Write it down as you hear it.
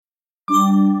Hi,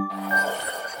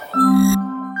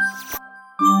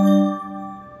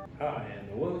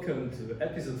 and welcome to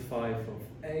episode 5 of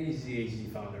ADHD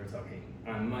Founder Talking.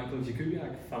 I'm Michael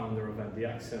Jakubiak, founder of MD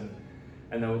Action,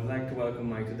 and I would like to welcome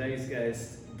my today's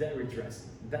guest, Danny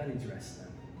Dresner.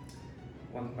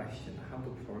 One question, how to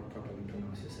properly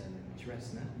pronounce your surname?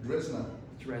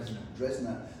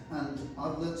 Dresner. And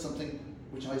I've learned something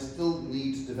which I still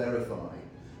need to verify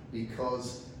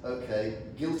because, okay,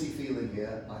 guilty feeling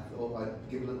here. I thought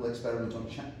I'd give a little experiment on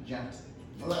chat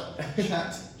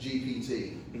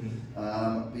GPT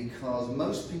because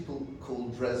most people call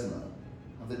Dresner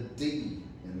have a D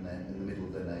in the middle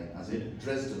of their name, as in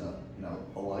Dresdener,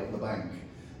 like the bank,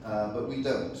 but we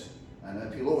don't. And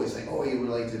people always say, "Oh, are you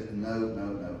related?" No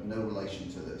relation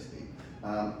to this.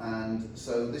 And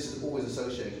so this is always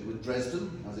associated with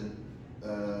Dresden, as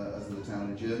in the town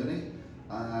in Germany.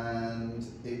 And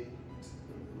it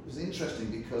was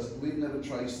interesting because we've never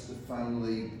traced the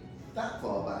family that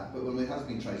far back, but when it has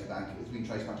been traced back, it's been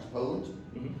traced back to Poland.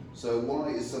 So why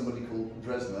is somebody called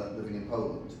Dresner living in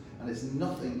Poland? And it's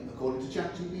nothing, according to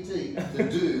ChatGPT, to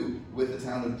do with the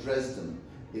town of Dresden.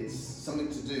 It's something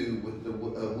to do with a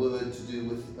word to do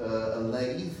with a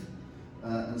lathe,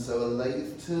 and so a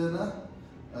lathe turner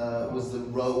was the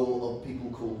role of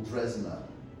people called Dresner.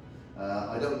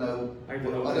 I don't know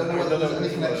whether there's any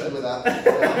connection with that.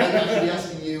 I may actually be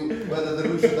asking you whether the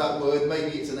root of that word,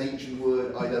 maybe it's an ancient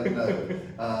word, I don't know.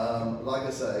 Like I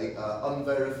say,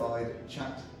 unverified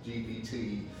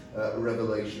ChatGPT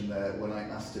revelation there when I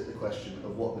asked it the question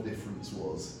of what the difference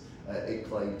was. It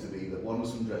claimed to be that one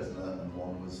was from Dresner and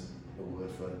one was a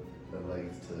word for a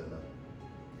lathe turner.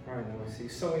 Right, now I see.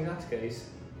 So in that case,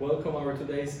 welcome our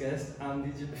today's guest,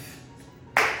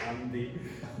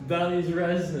 Danny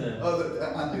Dresner. Oh,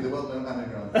 Andy, the well-known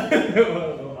anagram.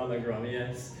 Well-known anagram,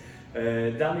 yes.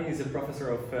 Danny is a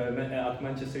professor at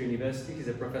Manchester University. He's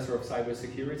a professor of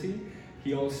cybersecurity.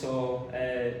 He also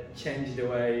changed the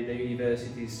way the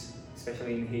universities,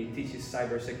 especially he teaches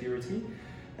cybersecurity.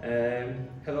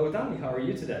 Hello Danny, how are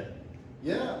you today?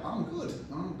 Yeah, I'm good.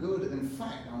 In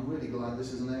fact, I'm really glad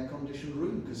this is an air-conditioned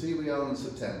room because here we are in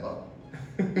September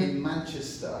in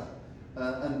Manchester,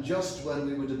 and just when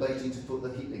we were debating to put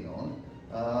the heating on,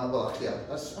 to be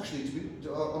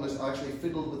honest, I actually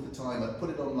fiddled with the timer, put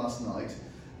it on last night,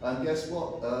 and guess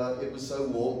what? It was so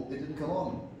warm, it didn't come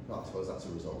on. Well, I suppose that's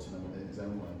a result in its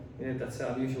own way. Yeah, that's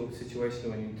an unusual situation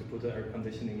when you need to put air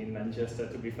conditioning in Manchester,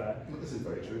 to be fair. Well, this is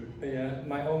very true. Yeah,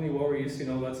 my only worry is, that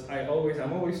I'm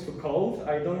always too cold.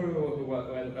 I don't really,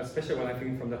 especially when I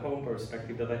think from the home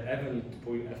perspective, that I ever need to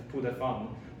put a fan.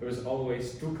 There's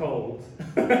always too cold.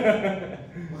 Well, I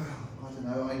don't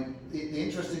know. The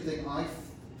interesting thing I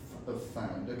have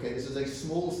found, okay, this is a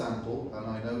small sample, and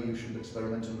I know you shouldn't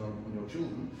experiment on your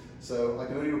children, so I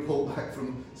can only report back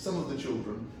from some of the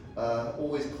children.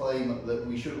 Always claim that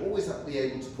we should always be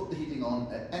able to put the heating on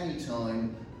at any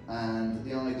time, and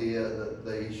the idea that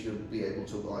they should be able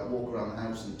to walk around the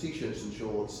house in t-shirts and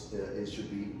shorts should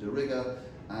be de rigueur,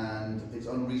 and it's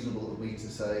unreasonable of me to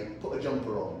say put a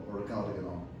jumper on or a cardigan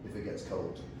on if it gets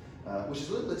cold, which is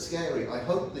a little bit scary. I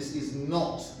hope this is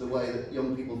not the way that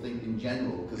young people think in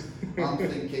general, because I'm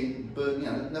thinking,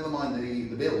 never mind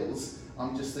the bills,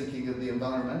 I'm just thinking of the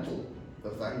environmental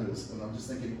factors, and I'm just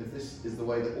thinking if this is the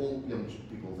way that all young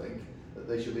people think, that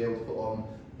they should be able to put on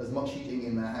as much heating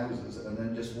in their houses and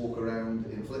then just walk around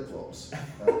in flip-flops. I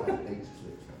hate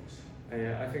flip-flops.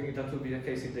 Yeah, I think that would be the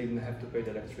case if they didn't have to pay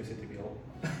the electricity bill.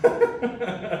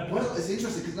 Well, it's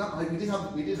interesting because we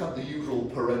did have the usual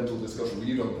parental discussion where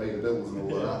you don't pay the bills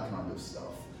and all that kind of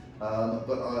stuff.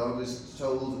 But I was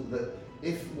told that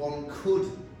if one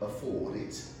could afford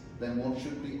it, then one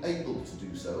should be able to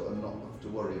do so and not have to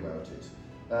worry about it.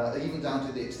 Even down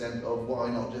to the extent of why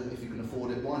not, if you can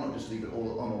afford it, why not just leave it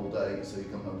all day so you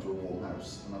come home to a warm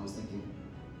house? And I was thinking,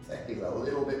 tech is a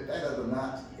little bit better than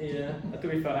that. Yeah, to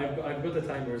be fair, I've got the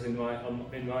timers in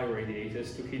my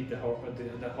radiators to heat the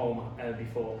home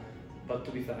before, but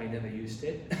to be fair, I never used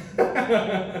it.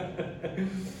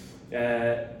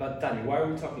 But Danny,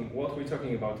 what we're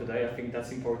talking about today? I think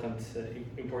that's important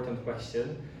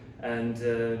question.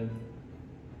 And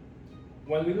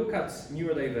when we look at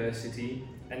neurodiversity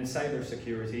and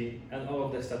cybersecurity and all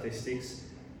of the statistics,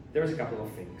 there's a couple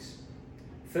of things.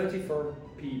 34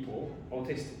 people,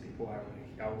 autistic people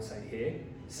I would say here,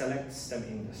 select STEM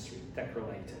industry, tech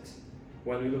related.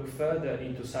 When we look further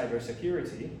into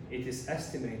cybersecurity, it is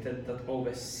estimated that over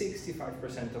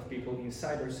 65% of people in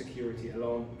cybersecurity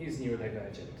alone is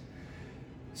neurodivergent.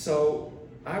 So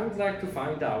I would like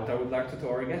to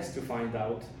our guests to find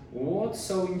out What's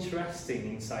so interesting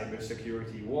in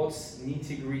cybersecurity? What's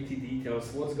nitty-gritty details?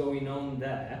 What's going on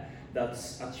there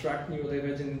that's attract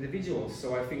neurodivergent individuals?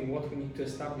 So I think what we need to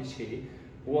establish here,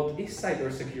 what is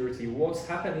cybersecurity? What's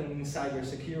happening in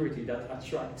cybersecurity that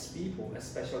attracts people,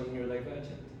 especially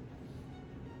neurodivergent?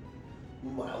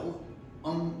 Well,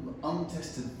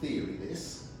 untested theory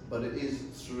this, but it is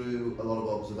through a lot of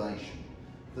observation.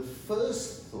 The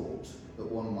first thought that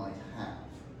one might have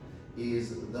is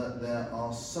that there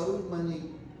are so many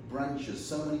branches,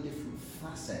 so many different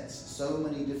facets, so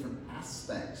many different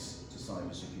aspects to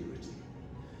cybersecurity,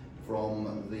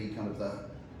 from the kind of the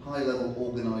high-level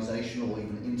organisational,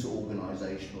 even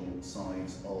inter-organisational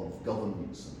sides of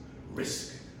governance and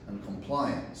risk and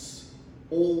compliance,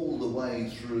 all the way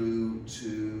through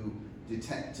to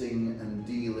detecting and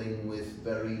dealing with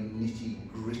very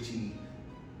nitty-gritty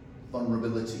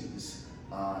vulnerabilities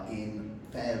in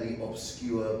fairly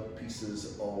obscure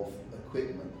pieces of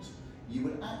equipment. You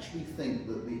would actually think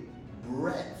that the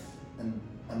breadth and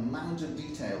amount of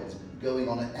details going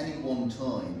on at any one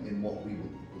time in what we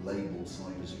would label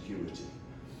cybersecurity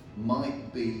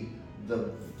might be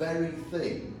the very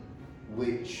thing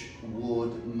which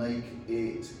would make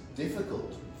it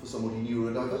difficult for somebody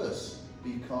neurodiverse,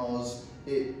 because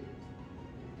it,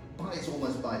 by its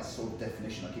sort of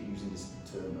definition, I keep using this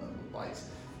term, by its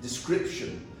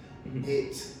description,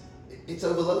 it's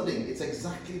overloading. It's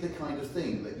exactly the kind of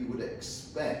thing that you would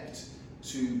expect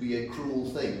to be a cruel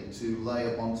thing to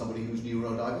lay upon somebody who's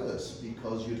neurodiverse,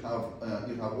 because you'd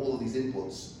have all of these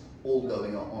inputs all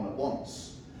going on at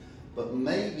once. But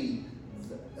maybe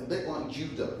a bit like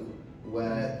judo,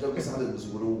 where Douglas Adams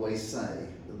would always say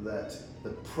that the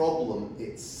problem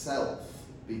itself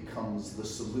becomes the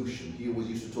solution. He always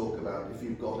used to talk about, if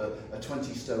you've got a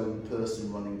 20-stone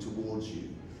person running towards you,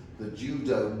 the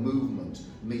judo movement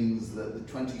means that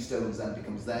the 20 stones then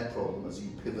becomes their problem as you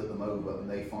pivot them over, and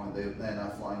they find they're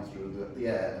now flying through the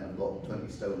air and have got 20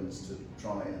 stones to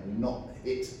try and not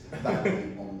hit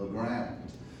badly on the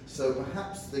ground. So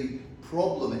perhaps the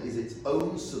problem is its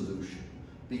own solution,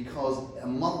 because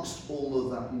amongst all of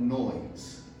that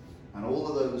noise and all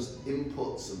of those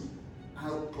inputs and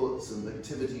outputs and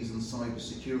activities in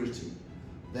cybersecurity,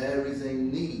 there is a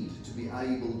need to be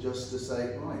able just to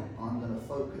say, right, I'm going to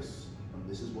focus, and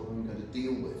this is what I'm going to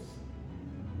deal with.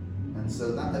 And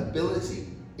so that ability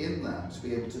in that to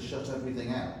be able to shut everything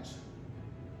out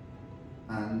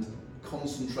and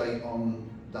concentrate on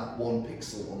that one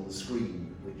pixel on the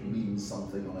screen, which means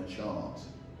something on a chart,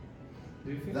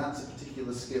 that's a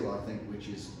particular skill, I think, which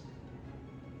is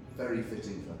very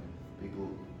fitting for people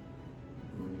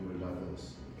who are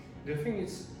neurodiverse. The thing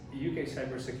is, UK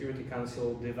Cybersecurity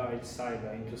Council divides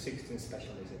cyber into 16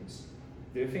 specialisms.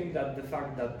 Do you think that the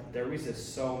fact that there is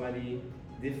so many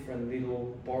different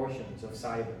little portions of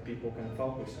cyber people can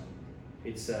focus on,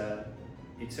 it's a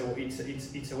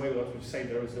way what we say,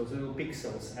 there is those little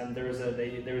pixels, and there is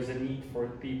a need for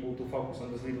people to focus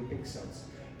on those little pixels.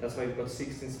 That's why we've got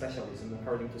 16 specialisms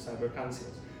according to Cyber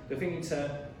Councils. Do you think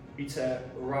it's a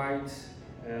right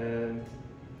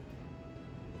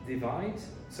divide?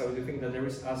 So do you think that there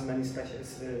is as many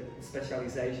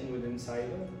specialization within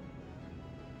cyber?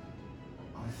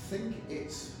 I think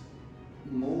it's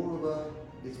more of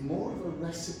a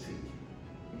recipe.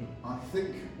 I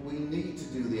think we need to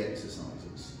do the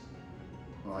exercises,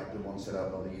 like the one set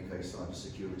out by the UK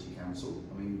Cybersecurity Council.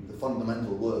 I mean, the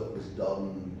fundamental work was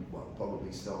done, well,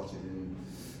 probably started in,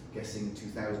 guessing,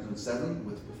 2007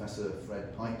 with Professor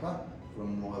Fred Piper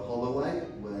from Royal Holloway,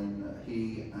 when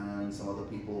he and some other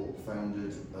people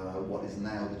founded what is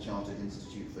now the Chartered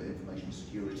Institute for Information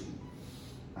Security.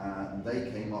 And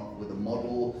they came up with a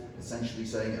model essentially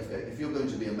saying, okay, if you're going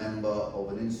to be a member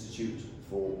of an institute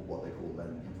for what they call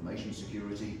then information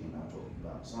security, we're now talking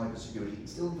about cyber security,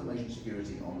 it's still information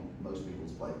security on most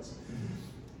people's plates.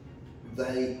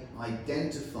 They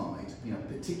identified,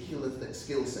 particular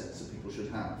skill sets that people should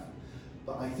have.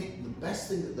 But I think the best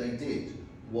thing that they did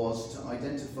was to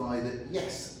identify that,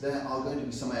 yes, there are going to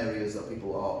be some areas that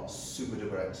people are super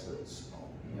duper experts on.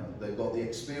 They've got the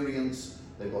experience,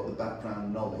 they've got the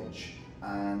background knowledge,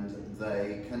 and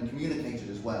they can communicate it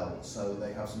as well. So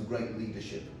they have some great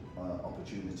leadership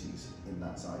opportunities in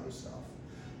that side of stuff.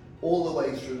 All the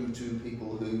way through to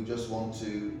people who just want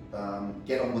to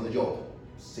get on with the job,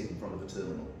 sit in front of a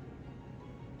terminal,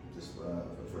 just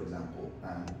for example,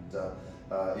 and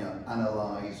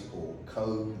analyze or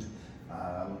code,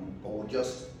 or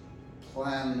just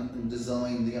plan and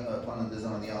design the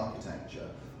architecture,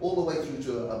 all the way through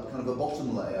to a kind of a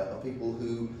bottom layer of people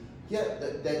who,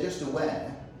 they're just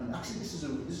aware, and actually this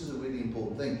is a really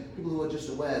important thing, people who are just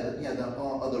aware that there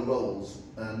are other roles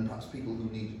and perhaps people who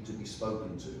need to be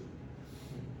spoken to.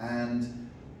 And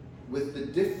with the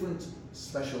different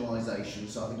specialisations,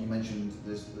 so I think you mentioned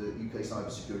this, the UK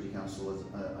Cybersecurity Council has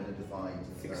identified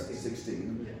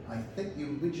 16. Yeah. I think the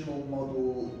original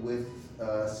model with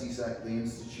CSEC, the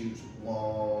institute,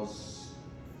 was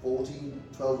 14,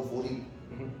 12 or 14.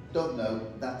 Mm-hmm. Don't know,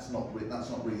 that's not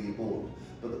really important.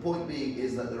 But the point being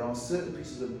is that there are certain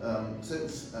pieces of,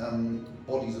 certain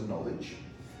bodies of knowledge,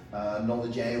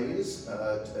 knowledge areas,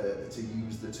 to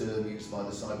use the term used by the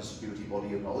cybersecurity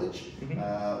body of knowledge, mm-hmm.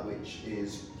 Which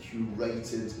is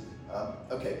curated.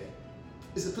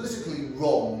 It's politically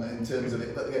wrong in terms of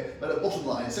it, but at bottom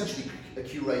line, essentially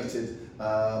curated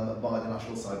by the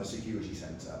National Cybersecurity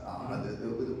Centre.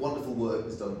 The wonderful work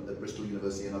is done at Bristol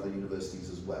University and other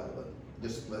universities as well. But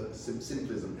just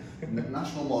simplism,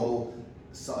 national model,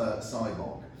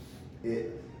 CyBOC.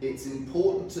 It's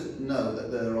important to know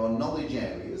that there are knowledge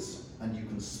areas and you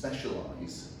can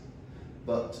specialise,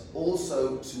 but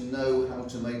also to know how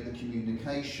to make the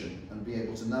communication and be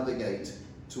able to navigate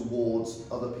towards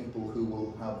other people who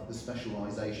will have the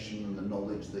specialisation and the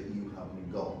knowledge that you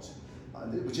haven't got,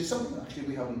 which is something that actually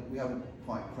we haven't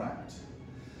quite cracked.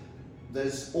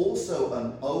 There's also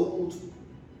an old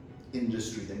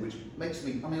industry thing which makes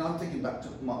me, I'm thinking back to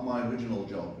my original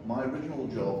job. My original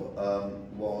job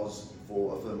was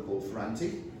for a firm called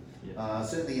Ferranti. Yeah.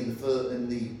 Certainly in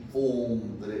the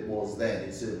form that it was then,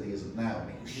 it certainly isn't now.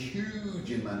 It was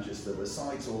huge in Manchester. There were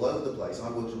sites all over the place. I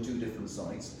worked on 2 different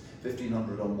sites,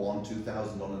 1,500 on one,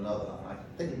 2,000 on another. I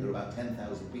think there were about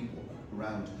 10,000 people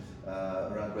around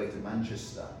Greater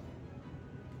Manchester.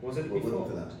 Was it before?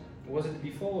 For that. Was it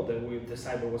before the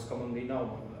cyber was commonly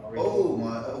known?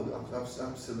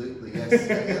 Absolutely, yes.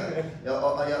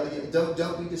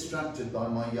 Don't be distracted by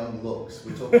my young looks.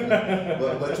 We're talking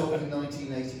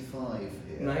 1985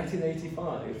 here.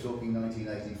 1985? We're talking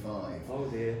 1985. Oh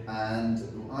dear. And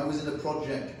I was in a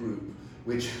project group,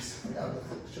 which, I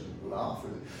shouldn't laugh,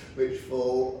 which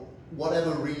for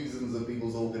whatever reasons of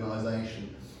people's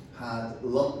organisation had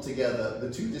lumped together the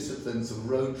 2 disciplines of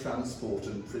road transport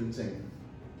and printing.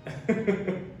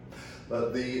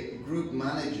 But the group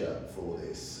manager for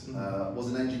this was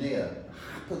an engineer,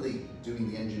 happily doing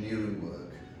the engineering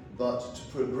work, but to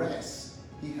progress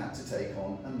he had to take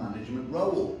on a management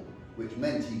role, which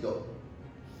meant he got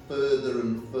further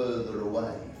and further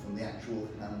away from the actual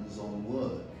hands-on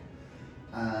work.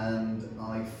 And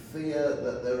I fear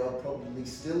that there are probably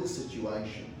still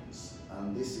situations,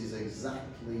 and this is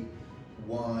exactly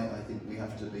why I think we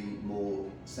have to be more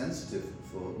sensitive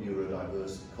for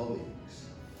neurodiverse colleagues.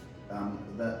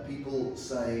 That people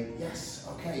say, yes,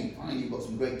 okay, fine, you've got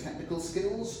some great technical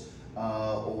skills,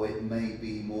 or it may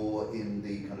be more in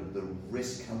the kind of the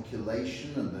risk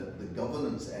calculation and the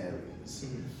governance areas,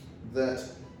 that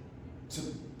to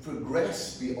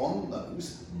progress beyond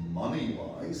those,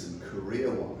 money-wise and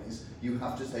career-wise, you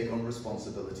have to take on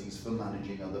responsibilities for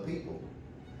managing other people.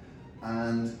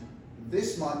 And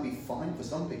this might be fine for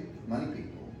some people, many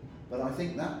people, but I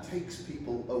think that takes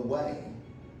people away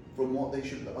from what they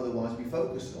should otherwise be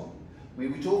focused on. I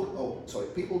mean,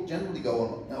 people generally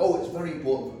go on, it's very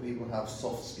important for people to have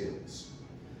soft skills.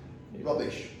 Yeah.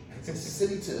 Rubbish. It's a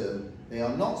silly term. They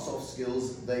are not soft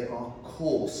skills, they are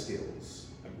core skills.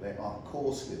 They are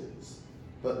core skills.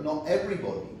 But not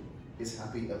everybody is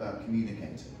happy about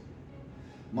communicating.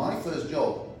 My first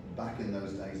job, back in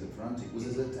those days at Ferranti, was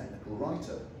as a technical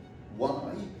writer.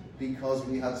 Why? Because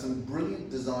we had some brilliant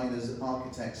designers,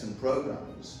 architects and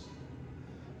programmers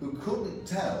who couldn't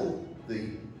tell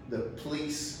the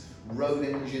police, road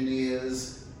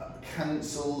engineers,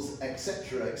 councils,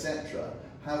 etc.,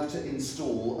 how to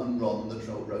install and run the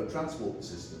road transport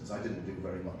systems. I didn't do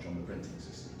very much on the printing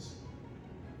systems.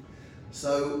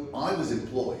 So I was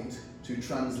employed to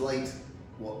translate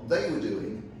what they were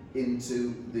doing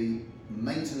into the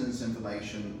maintenance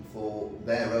information for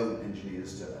their own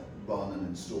engineers to run and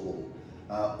install,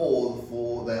 or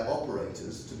for their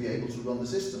operators to be able to run the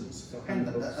systems. So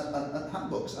handbooks. And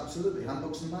handbooks, absolutely,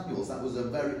 handbooks and manuals. That was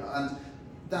and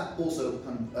that also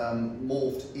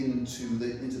morphed into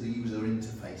the user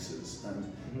interfaces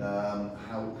and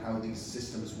how these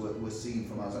systems were seen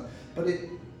from outside. But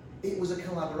it was a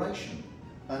collaboration,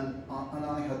 and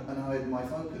I had my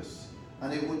focus.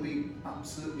 And it would be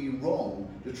absolutely wrong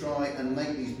to try and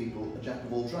make these people a jack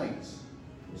of all trades.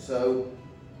 So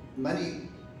many,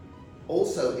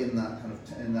 also in that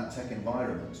tech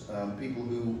environment, people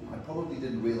who I probably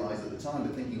didn't realise at the time,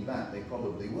 but thinking back, they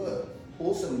probably were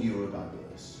also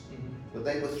neurodiverse. But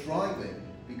they were thriving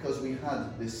because we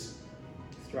had this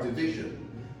division.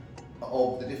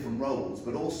 of the different roles,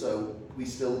 but also we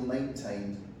still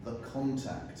maintained the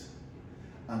contact.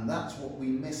 And that's what we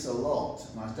miss a lot.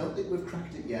 And I don't think we've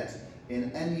cracked it yet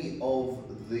in any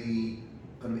of the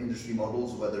kind of industry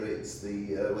models, whether it's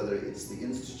the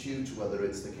institute, whether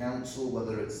it's the council,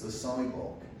 whether it's the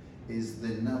CyBOC, is the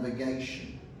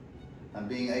navigation and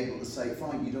being able to say,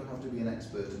 fine, you don't have to be an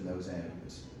expert in those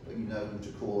areas, but you know who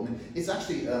to call. I mean, it's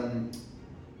actually an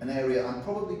area I'm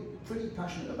probably pretty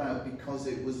passionate about because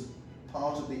it was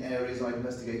part of the areas I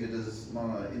investigated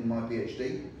in my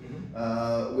PhD,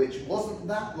 which wasn't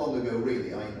that long ago, really.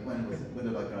 When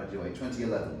did I graduate?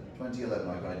 2011. 2011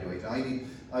 I graduated.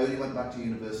 I only went back to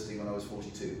university when I was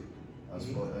 42. I was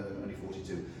only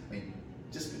 42. I mean,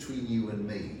 just between you and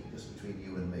me,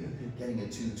 getting a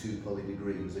 2-2 poly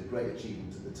degree was a great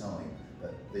achievement at the time,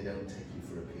 but they don't take you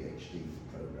for a PhD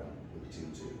program with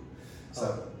 2-2.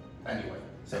 So, anyway.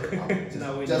 So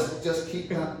just keep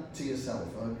that to yourself,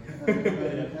 okay?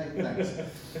 Okay, thanks.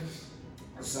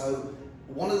 So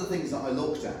one of the things that I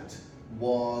looked at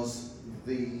was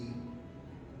the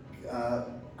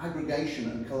aggregation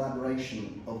and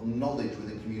collaboration of knowledge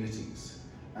within communities.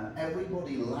 And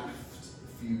everybody laughed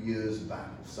some years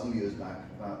back,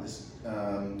 about this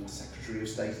Secretary of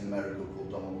State in America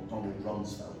called Donald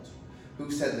Rumsfeld, who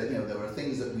said that there are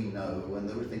things that we know and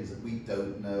there are things that we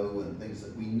don't know and things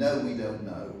that we don't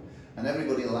know. And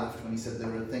everybody laughed when he said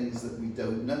there are things that we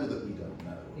don't know that we don't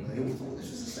know. And they all thought this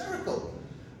was hysterical.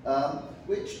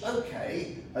 Which,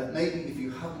 okay, maybe if you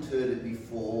haven't heard it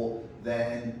before,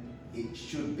 then it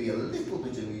should be a little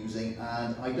bit amusing,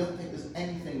 and I don't think there's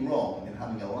anything wrong in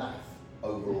having a laugh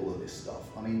over all of this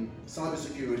stuff. I mean,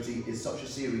 cybersecurity is such a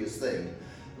serious thing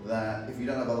that if you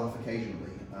don't have a laugh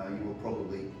occasionally, you will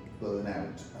probably burn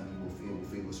out and you will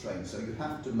feel the strain. So you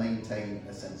have to maintain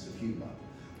a sense of humour.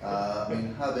 I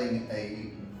mean, having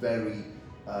a very,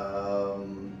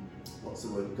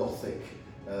 gothic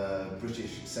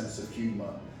British sense of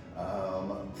humour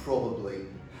probably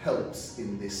helps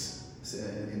in this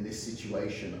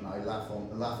situation, and I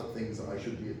laugh at things that I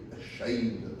should be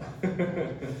ashamed of.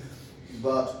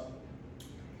 But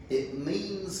it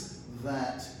means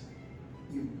that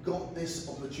you've got this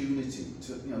opportunity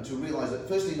to realise that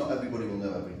firstly, not everybody will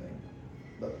know everything,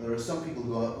 but there are some people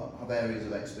who have areas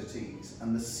of expertise,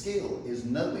 and the skill is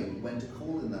knowing when to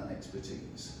call in that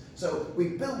expertise. So we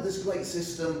built this great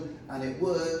system, and it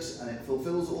works, and it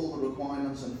fulfills all the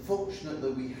requirements.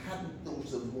 Unfortunately, we hadn't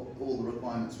thought of what all the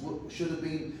requirements should have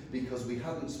been, because we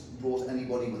hadn't brought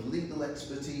anybody with legal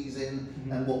expertise in,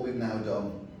 and what we've now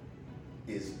done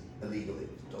is illegal.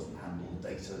 It doesn't handle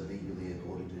data legally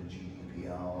according to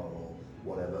GDPR or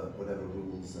whatever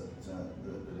rules that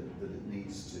it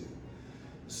needs to.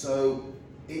 So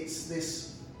it's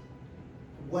this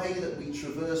way that we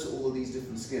traverse all of these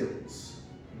different skills,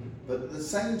 but at the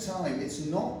same time, it's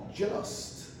not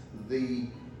just the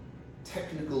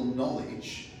technical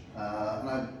knowledge, and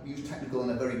I use technical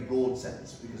in a very broad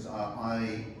sense because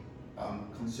I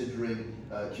considering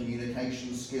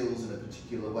communication skills in a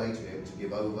particular way to be able to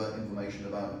give over information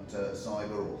about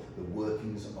cyber or the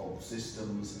workings of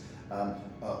systems,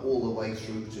 all the way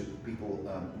through to people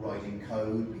writing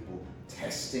code, people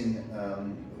testing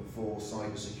for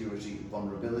cybersecurity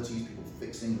vulnerabilities, people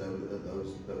fixing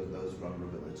those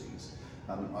vulnerabilities.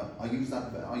 I use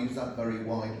that very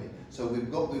widely. So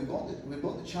we've got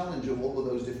the challenge of all of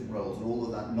those different roles and all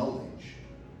of that knowledge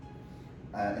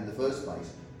in the first place.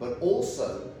 But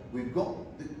also, we've got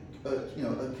a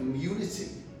community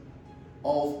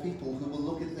of people who will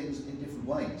look at things in different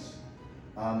ways.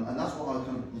 And that's what I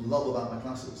kind of love about my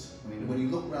classes. I mean, when you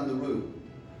look around the room,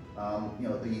 I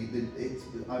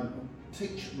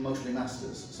teach mostly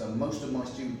masters, so most of my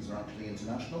students are actually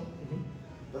international.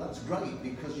 But that's great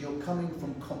because you're coming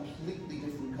from completely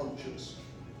different cultures.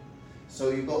 So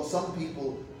you've got some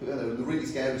people who are the really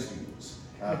scary students.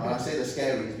 And I say they're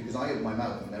scary because I open my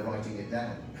mouth and they're writing it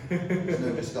down. There's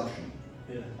no discussion.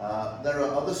 There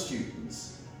are other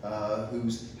students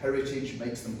whose heritage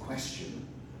makes them question,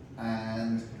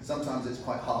 and sometimes it's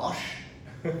quite harsh.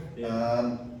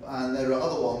 And there are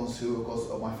other ones who, of course,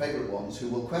 are my favourite ones, who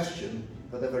will question,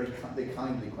 but they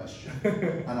kindly question.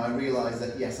 And I realise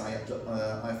that yes, I have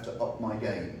to up my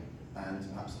game,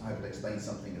 and perhaps I have to explain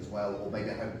something as well, or maybe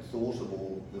I haven't thought of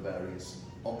all the various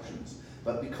options.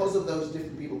 But because of those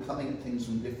different people coming at things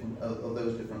from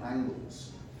those different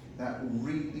angles, that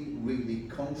really, really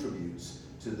contributes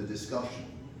to the discussion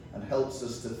and helps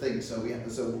us to think. So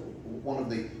one of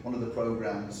the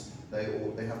programs, they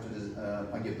have to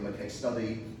I give them a case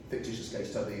study, fictitious case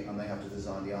study, and they have to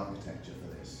design the architecture for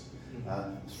this.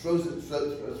 Throw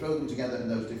them together in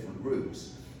those different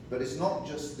groups, But it's not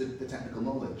just the technical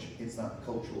knowledge, it's that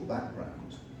cultural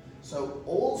background. So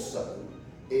also,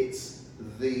 it's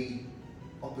the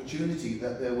opportunity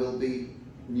that there will be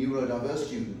neurodiverse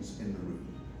students in the room,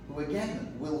 who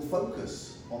again will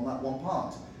focus on that one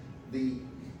part. The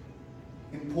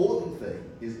important thing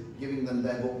is giving them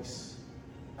their voice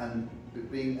and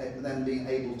being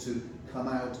able to come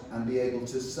out and be able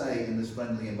to say in this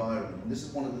friendly environment. And this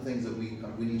is one of the things that we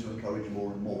need to encourage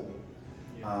more and more.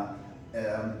 Yeah.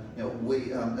 The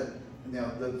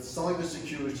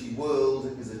cybersecurity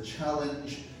world is a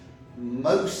challenge,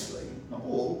 mostly, not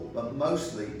all, but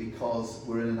mostly because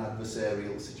we're in an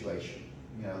adversarial situation.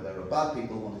 There are bad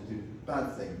people who want to do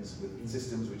bad things with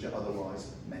systems which are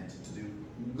otherwise meant to do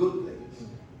good things.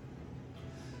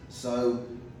 So,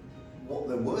 what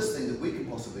the worst thing that we can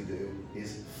possibly do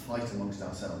is fight amongst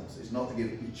ourselves. It's not to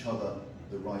give each other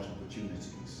the right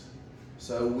opportunities.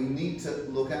 So we need to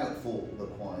look out for the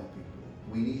quiet people.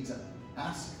 We need to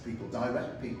ask people,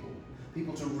 direct people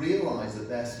to realise that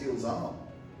their skills are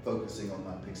focusing on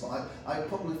that pixel. I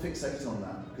probably fixate on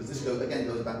that because this goes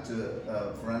back to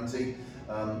Ferranti.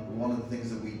 One of the things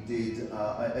that we did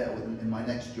in my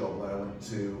next job, where I went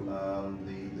to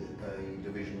the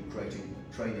division of creating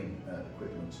training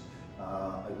equipment.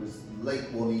 It was late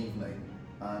one evening,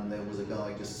 and there was a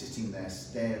guy just sitting there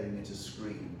staring at a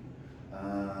screen,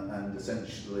 and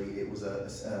essentially it was a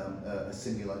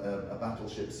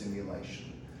battleship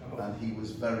simulation, and he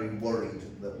was very worried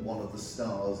that one of the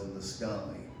stars in the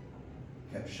sky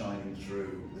kept shining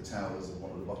through the towers of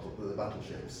one of the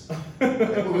battleships.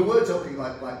 Well, we were talking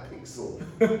like pixel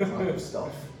type of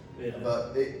stuff, yeah.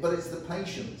 But it's the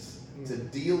patience to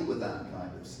deal with that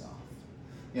kind of stuff.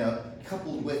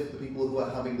 Coupled with the people who are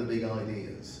having the big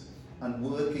ideas and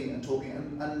working and talking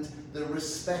and the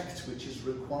respect which is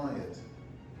required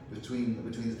between.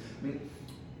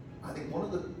 I think one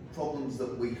of the problems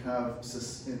that we have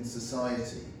in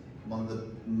society, one of the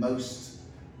most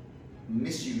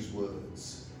misused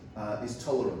words, is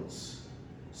tolerance.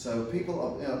 So people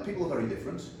are very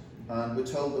different, and we're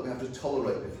told that we have to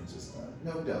tolerate differences.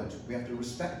 No, we don't. We have to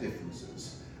respect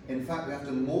differences. In fact, we have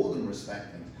to more than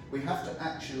respect things. We have to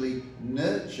actually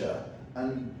nurture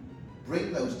and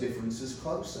bring those differences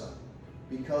closer,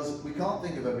 because we can't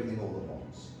think of everything all at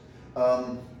once.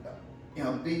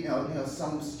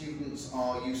 Some students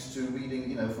are used to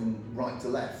reading, from right to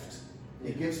left.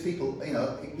 It gives people,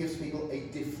 a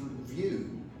different view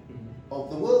of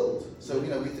the world. So, we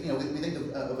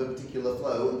think of a particular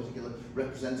flow, a particular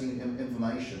representing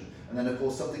information, and then of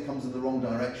course something comes in the wrong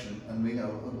direction, and we go,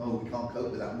 we can't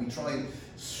cope with that. And we try and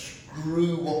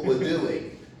screw what we're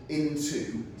doing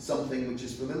into something which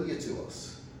is familiar to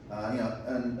us,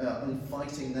 and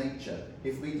fighting nature.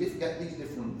 If we get these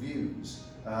different views,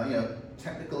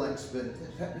 technical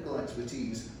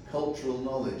expertise, cultural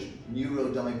knowledge,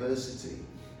 neurodiversity,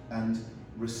 and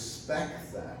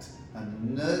respect that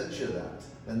and nurture that,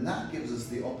 then that gives us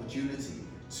the opportunity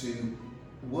to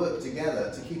work together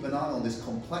to keep an eye on this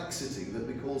complexity that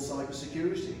we call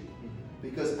cybersecurity.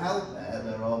 Because out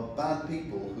there are bad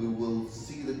people who will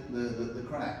see the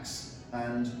cracks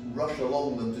and rush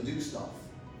along them to do stuff.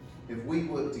 If we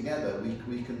work together,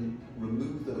 we can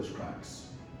remove those cracks.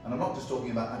 And I'm not just talking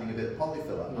about adding a bit of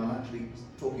polyfiller, I'm actually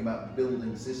talking about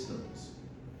building systems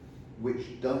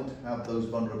which don't have those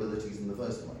vulnerabilities in the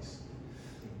first place.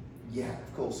 Yeah,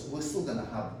 of course, we're still going to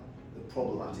have the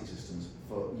problematic systems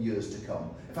for years to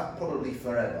come. In fact, probably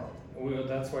forever. Well,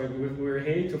 that's why we're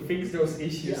here to fix those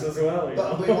issues as well.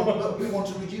 But we want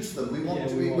to reduce them. We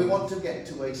want to get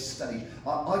to a stage.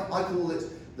 I call it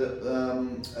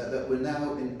that we're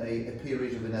now in a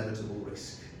period of inevitable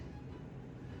risk.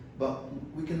 But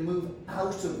we can move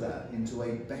out of that into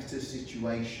a better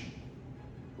situation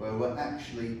where we're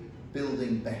actually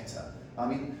building better.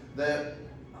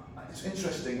 It's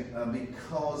interesting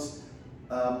because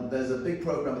there's a big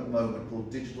program at the moment called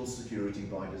Digital Security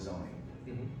by Design.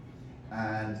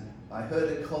 And I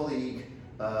heard a colleague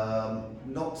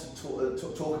not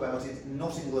talk about it,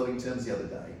 not in glowing terms the other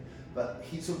day, but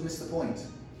he sort of missed the point.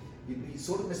 He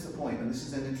sort of missed the point, and this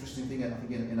is an interesting thing, I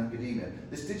think, in academia.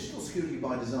 This digital security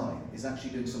by design is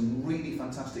actually doing some really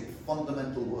fantastic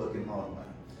fundamental work in hardware.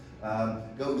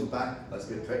 Goes back, let's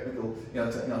get technical,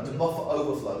 to buffer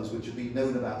overflows, which have been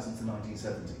known about since the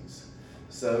 1970s.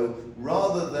 So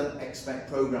rather than expect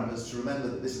programmers to remember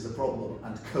that this is a problem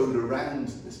and code around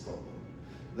this problem,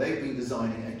 they've been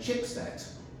designing a chipset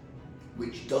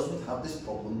which doesn't have this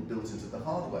problem built into the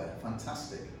hardware.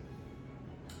 Fantastic.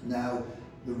 Now,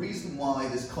 the reason why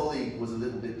this colleague was a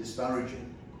little bit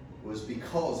disparaging was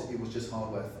because it was just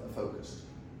hardware focused.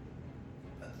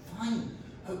 Fine,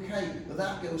 Okay, but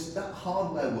that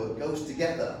hardware work goes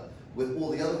together with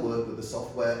all the other work with the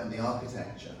software and the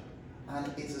architecture,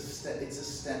 and it's a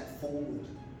step forward.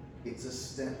 It's a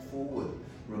step forward.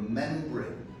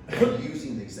 Remembering and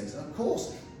using these things, and of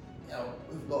course,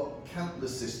 we've got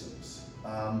countless systems.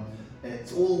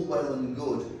 It's all well and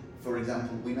good. For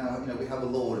example, we have a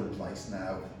law in place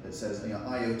now that says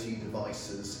IoT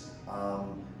devices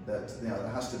that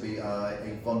there has to be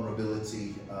a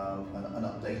vulnerability an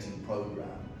updating program,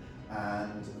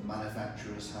 and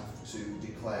manufacturers have to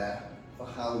declare for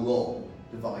how long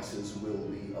devices will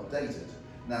be updated.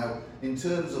 Now, in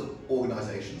terms of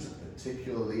organisations,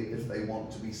 particularly if they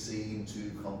want to be seen to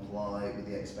comply with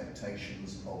the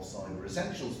expectations of Cyber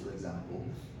Essentials, for example,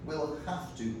 will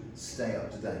have to stay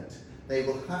up to date. They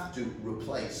will have to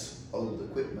replace old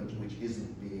equipment which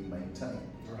isn't being maintained.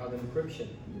 Or add encryption.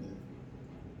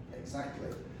 Exactly.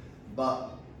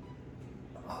 But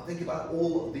think about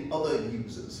all of the other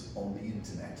users on the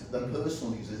internet, the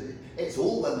personal users. It's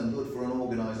all well and good for an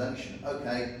organisation.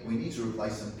 Okay, we need to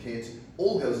replace some kit.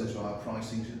 All goes into our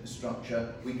pricing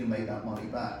structure. We can make that money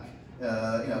back.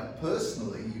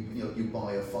 Personally, you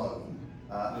buy a phone.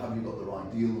 Have you got the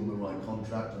right deal and the right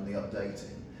contract and the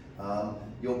updating?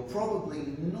 You're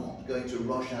probably not going to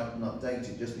rush out and update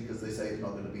it just because they say it's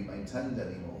not going to be maintained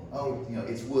anymore. Oh,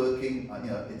 it's working.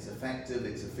 It's effective.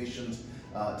 It's efficient.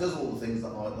 Does all the things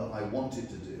that I want it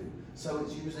to do. So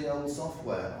it's using old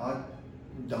software. I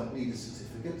don't need a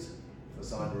certificate for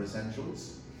Cyber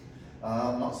Essentials.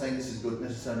 I'm not saying this is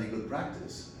necessarily good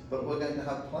practice, but we're going to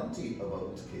have plenty of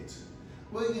old kit.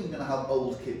 We're even going to have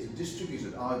old kit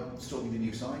distributed. I was talking to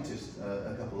New Scientist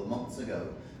a couple of months ago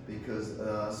because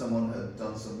someone had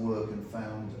done some work and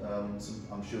found,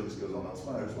 I'm sure this goes on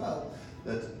elsewhere as well,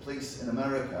 that police in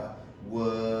America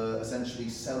were essentially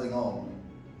selling on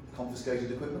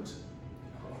confiscated equipment.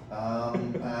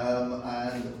 And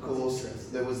of course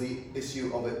there was the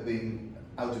issue of it being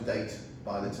out of date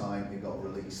by the time it got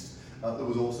released. There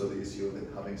was also the issue of it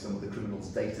having some of the criminals'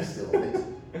 data still on it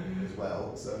as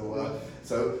well.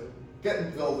 So get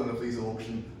involved in a police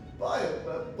auction, buy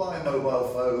a mobile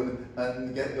phone,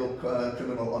 and get your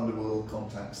criminal underworld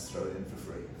contacts thrown in for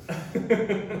free.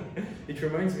 It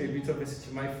reminds me a bit of a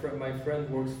situation. My friend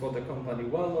works for the company,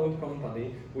 well-known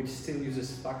company, which still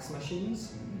uses fax machines.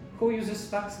 Mm-hmm. Who uses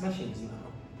fax machines now?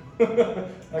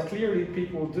 Clearly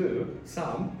people do,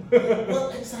 some.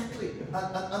 Well, exactly.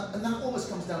 And that almost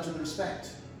comes down to the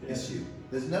respect issue.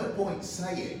 There's no point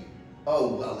saying,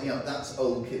 oh, well, that's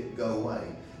old kit, go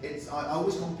away. I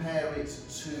always compare it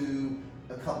to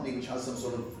a company which has some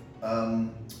sort of,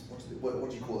 what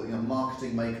do you call it,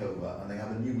 marketing makeover, and they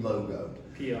have a new logo.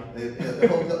 PR.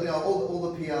 All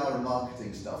the PR and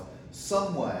marketing stuff.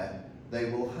 Somewhere they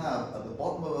will have at the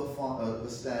bottom of a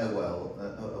stairwell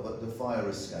of the fire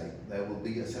escape, there will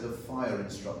be a set of fire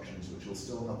instructions which will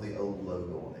still have the old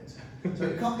logo on it. So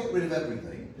you can't get rid of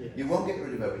everything. Yeah. You won't get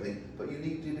rid of everything, but you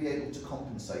need to be able to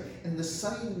compensate in the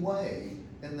same way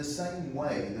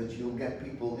that you'll get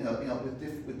people,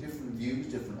 with different views,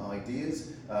 different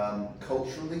ideas,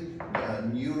 culturally,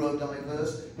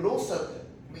 neurodiverse, but also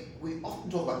we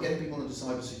often talk about getting people into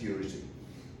cybersecurity.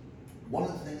 One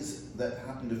of the things that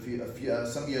happened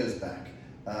some years back,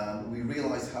 we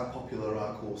realised how popular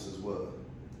our courses were,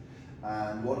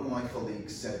 and one of my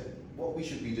colleagues said what we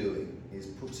should be doing is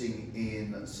putting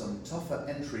in some tougher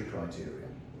entry criteria.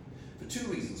 For two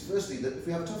reasons. Firstly, that if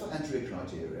we have tougher entry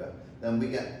criteria, then we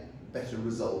get better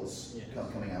results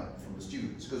coming out from the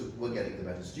students, because we're getting the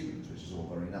better students, which is all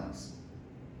very nice.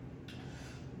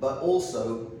 But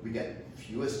also, we get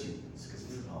fewer students, because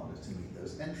it's harder to meet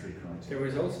those entry criteria. There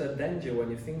is also a danger when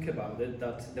you think about it,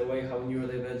 that the way how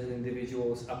neurodivergent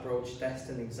individuals approach tests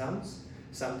and exams,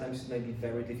 sometimes it may be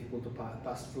very difficult to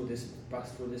pass through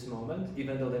this moment,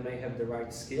 even though they may have the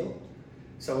right skill.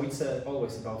 So it's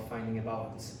always about finding a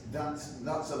balance. That's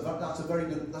a very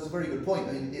good point.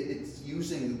 I mean, it's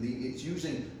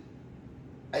using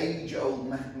age-old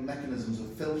mechanisms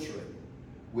of filtering,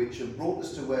 which have brought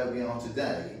us to where we are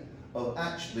today, of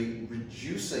actually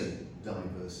reducing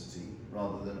diversity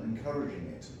rather than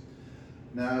encouraging it.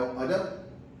 Now, I don't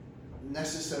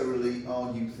necessarily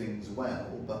argue things well,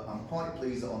 but I'm quite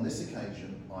pleased that on this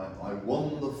occasion I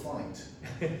won the fight.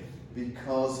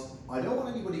 Because I don't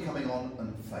want anybody coming on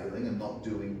and failing and not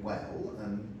doing well,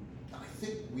 and I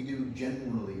think we do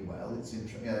generally well. It's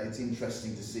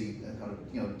interesting to see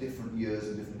different years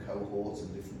and different cohorts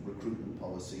and different recruitment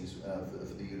policies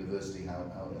for the university,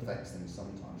 how it affects things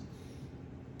sometimes.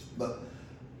 But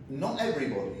not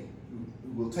everybody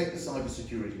who will take the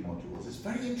cybersecurity modules. It's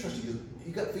very interesting because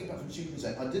you get feedback from students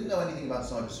saying, I didn't know anything about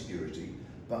cybersecurity,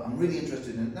 but I'm really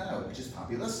interested in it now, which is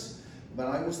fabulous. But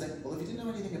I always think, well, if you didn't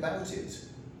know anything about it,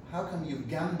 how come you've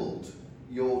gambled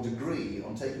your degree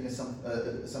on taking something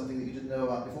that you didn't know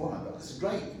about beforehand? But this is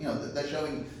great, you know, they're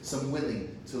showing some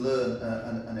willing to learn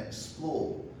and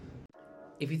explore.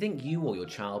 If you think you or your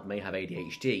child may have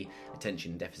ADHD,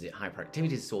 attention deficit hyperactivity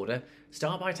disorder,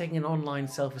 start by taking an online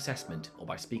self-assessment or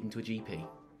by speaking to a GP.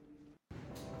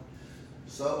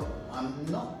 So I'm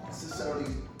not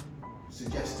necessarily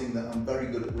suggesting that I'm very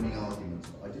good at winning arguments,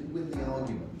 but I did win the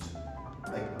argument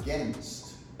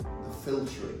against the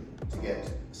filtering to get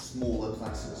smaller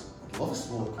classes. I'd love a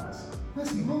smaller class.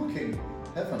 That's marking.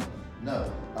 Heaven.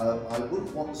 No, I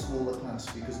wouldn't want a smaller class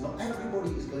because not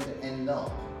everybody is going to end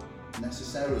up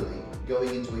necessarily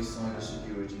going into a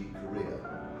cybersecurity career.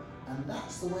 And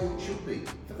that's the way it should be.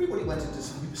 If everybody went into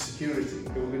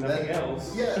cybersecurity, there would be nothing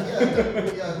else.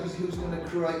 Who's going to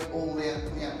create all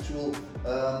the actual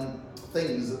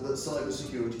things that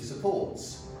cybersecurity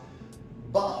supports?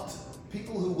 But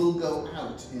people who will go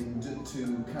out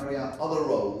to carry out other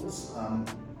roles,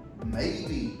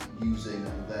 maybe using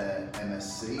their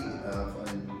MSc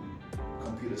in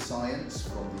computer science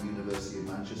from the University of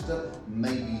Manchester,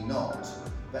 maybe not.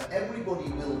 But everybody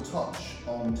will touch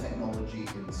on technology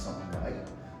in some way.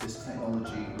 This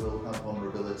technology will have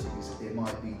vulnerabilities. It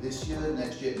might be this year,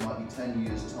 next year, it might be 10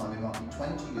 years' time, it might be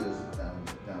 20 years down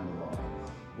the line.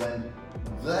 When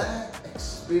their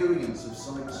experience of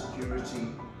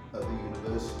cybersecurity at the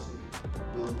university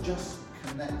will just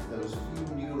connect those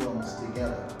few neurons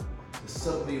together to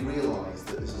suddenly realise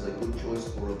that this is a good choice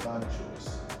or a bad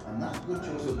choice. And that good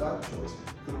choice or bad choice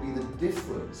could be the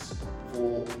difference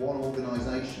for one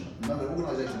organisation. Remember,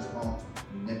 organisations aren't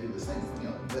nebulous things. You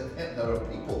know, there are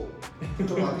people. We're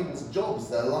talking about people's jobs,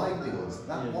 their livelihoods.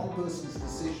 That one person's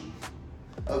decision.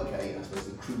 Okay, I suppose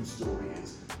the crude story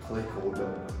is click or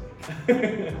don't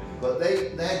click. But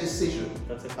their decision.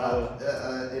 That's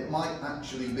it might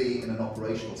actually be in an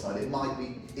operational side. It might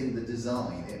be in the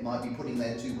design. It might be putting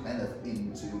their two penneth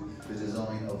into the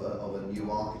design of a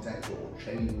new architecture or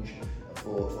change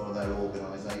for their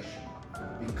organisation.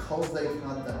 Because they've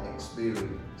had that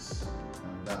experience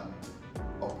and that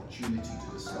opportunity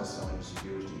to discuss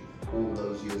cybersecurity all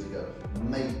those years ago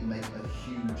may make a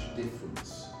huge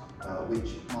difference,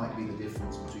 which might be the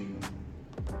difference between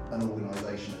an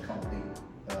organisation, a company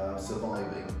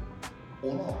surviving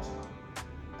or not.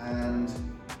 And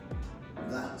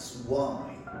that's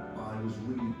why I was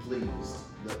really pleased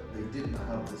that they didn't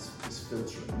have this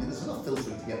filtering. I mean, there's enough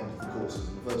filtering to get onto the courses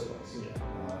in the first place.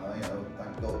 You know,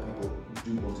 thank God people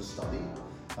do want to study.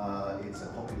 It's a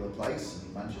popular place,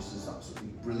 and Manchester's absolutely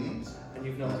brilliant. And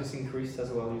you've noticed increase as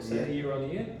well, you say, year on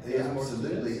year? Yeah,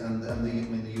 absolutely. And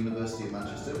the University of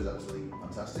Manchester is absolutely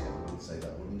fantastic. I would say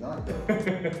that, wouldn't I?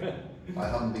 But I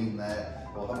haven't been there,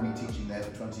 or haven't been teaching there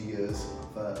for 20 years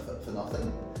for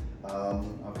nothing.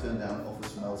 I've turned down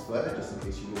offers from elsewhere, just in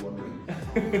case you were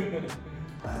wondering.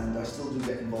 And I still do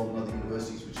get involved in other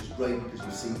universities, which is great because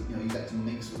you see, you get to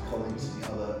mix with colleagues and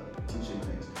other teaching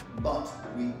things. But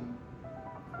we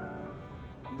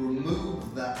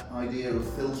remove that idea of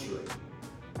filtering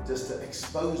just to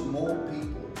expose more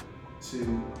people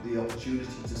to the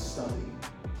opportunity to study,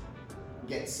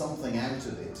 get something out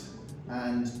of it,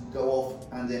 and go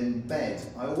off and embed.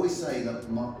 I always say that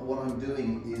what I'm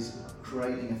doing is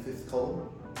creating a fifth column.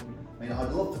 I mean,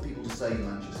 I'd love for people to stay in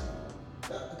Manchester.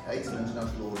 Okay, it's an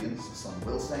international audience, some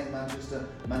will stay in Manchester,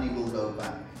 many will go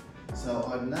back. So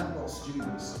I've now got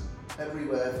students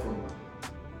everywhere from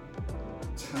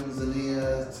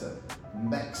Tanzania to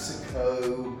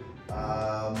Mexico,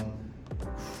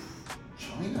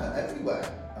 China, everywhere,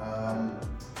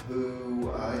 who,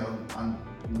 and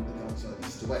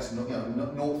east to west,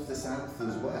 north to south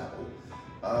as well,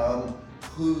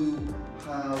 who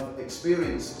have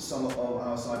experienced some of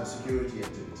our cybersecurity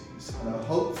activities and are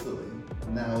hopefully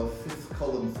now a fifth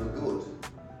column for good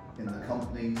in the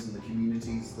companies and the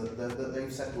communities that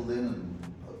they've settled in and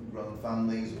grown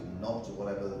families or not, or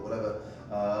whatever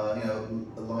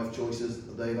life choices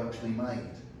that they've actually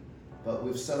made. But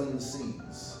we've sown the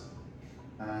seeds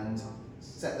and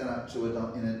set them out to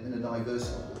in a diverse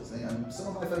thing. And some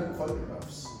of my favourite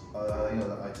photographs,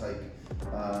 that I take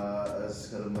as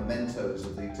kind of mementos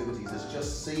of the activities, is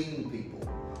just seeing people,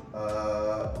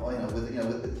 with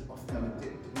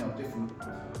different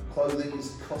clothing,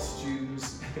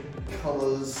 costumes,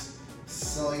 colours,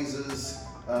 sizes.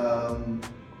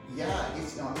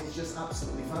 It's just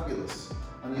absolutely fabulous.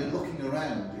 And you're looking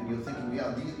around and you're thinking,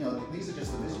 these are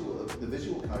just the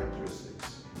visual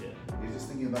characteristics. Yeah. You're just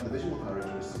thinking about the visual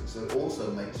characteristics. So it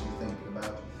also makes you think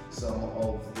about some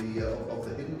of the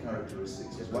hidden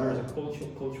characteristics as Well, well. there's a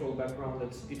cultural background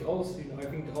that it also, I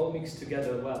think it all mixed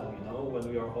together well, when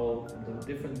we are all from the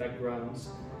different backgrounds,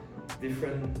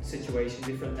 different situations,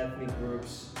 different ethnic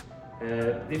groups,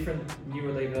 different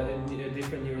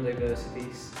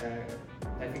neurodiversities.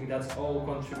 I think that's all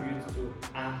contribute to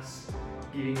us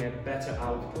giving a better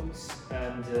outputs.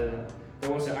 And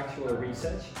there was actual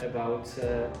research about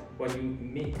when you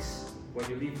mix, when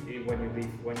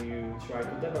you try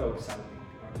to develop something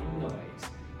or innovate,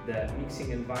 the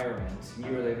mixing environment,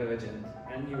 neurodivergent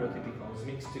and neurotypicals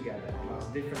mixed together, plus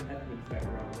different ethnic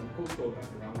backgrounds and cultural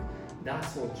background,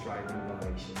 that's what drives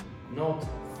innovation. Not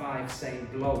 5 same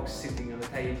blokes sitting on a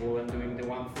table and doing the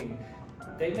one thing.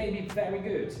 They may be very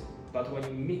good, but when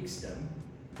you mix them,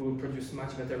 we will produce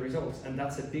much better results, and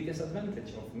that's the biggest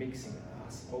advantage of mixing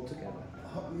us all together.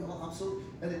 Absolutely,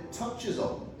 and it touches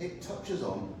on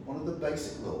one of the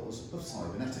basic laws of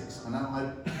cybernetics. And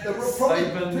now there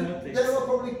are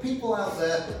probably people out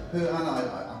there who, and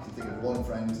I can think of one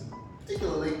friend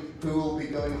particularly, who will be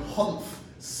going humph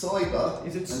cyber.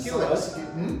 Is it Stuart?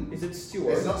 Is it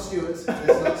Stuart? It's not Stuart. It's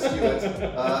not Stuart.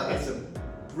 It's a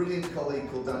brilliant colleague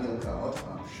called Daniel Card.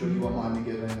 I'm sure you won't mind me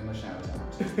giving him a shout out.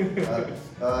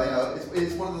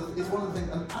 It's one of the things,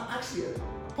 and actually.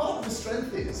 Part of the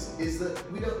strength is that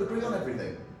we don't agree on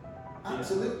everything.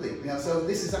 Absolutely. So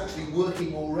this is actually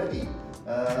working already.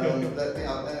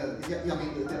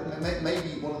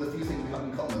 Maybe one of the few things we have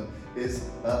in common is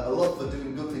a love for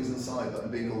doing good things in cyber and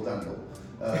being called Daniel.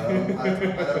 I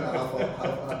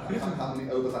don't know how many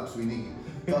overlaps we need.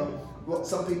 But what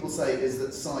some people say is that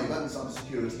cyber and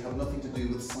cybersecurity have nothing to do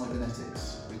with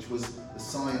cybernetics, which was the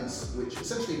science which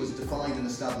essentially was defined and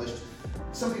established.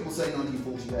 Some people say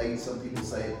 1948, some people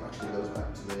say it actually goes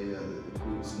back to the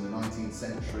roots in the 19th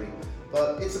century.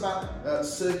 But it's about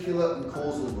circular and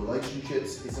causal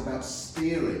relationships, it's about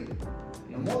steering.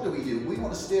 And what do? We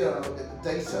want to steer our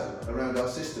data around our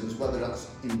systems, whether that's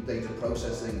in data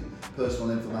processing,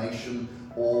 personal information,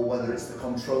 or whether it's the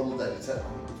control data.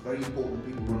 It's very important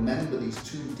that people remember these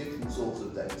two different sorts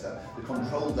of data. The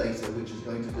control data, which is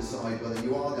going to decide whether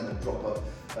you are going to drop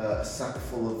a sack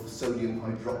full of sodium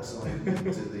hydroxide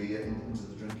into the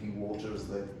drinking water, as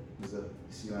there was an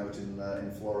issue out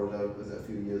in Florida a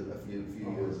few years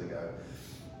ago.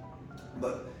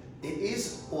 But it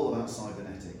is all about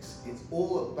cybernetics. It's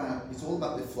all about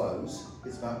the flows.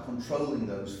 It's about controlling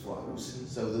those flows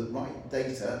so the right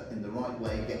data in the right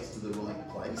way gets to the right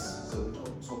place. So we're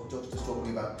not just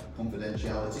talking about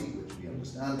confidentiality, which we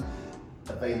understand,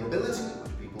 availability,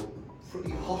 which people are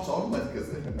pretty hot on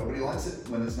because nobody likes it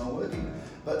when it's not working.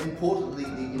 But importantly,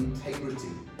 the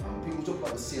integrity. People talk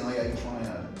about the CIA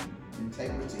triad.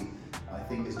 Integrity, I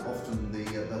think, is often the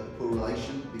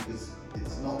correlation because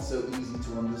it's not so easy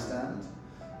to understand.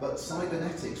 But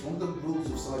cybernetics, one of the rules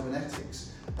of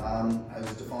cybernetics,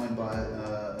 was defined by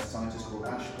a scientist called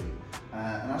Ashby.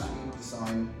 And Ashby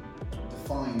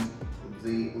defined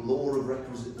the law of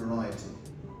requisite variety.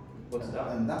 What's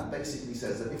that? And that basically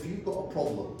says that if you've got a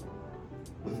problem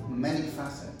with many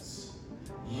facets,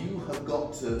 you have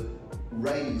got to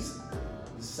raise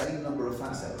the same number of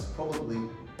facets. Probably,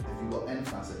 if you've got n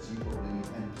facets, you probably need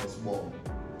n+1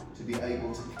 to be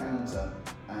able to counter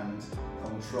and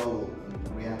control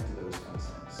and react to those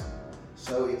facets.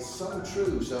 So it's so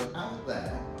true. So out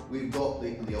there, we've got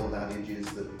the old adage is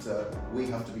that we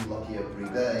have to be lucky every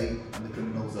day, and the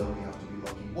criminals only have to be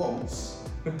lucky once.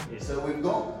 So we've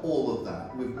got all of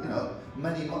that. We've,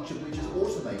 much of which is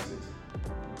automated.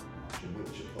 Can be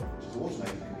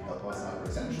helped by Cyber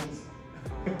Essentials.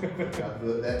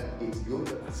 Advert there, it's good,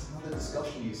 but that's another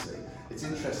discussion, you see. It's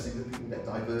interesting that people get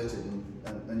diverted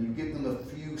and you give them a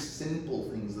few simple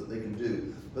things that they can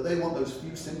do, but they want those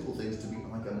few simple things to be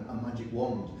like a magic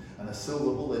wand and a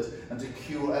silver bullet and to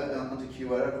cure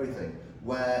everything.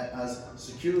 Whereas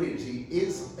security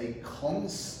is a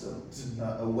constant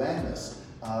awareness.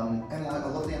 I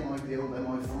love the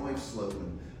MI5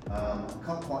 slogan. I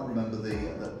can't quite remember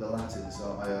the Latin,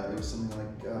 so it was something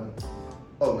like.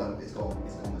 Oh no, it's gone.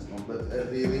 But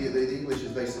the English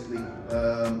is basically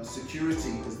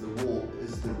security is the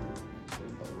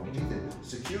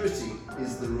security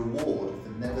is the reward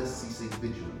for never ceasing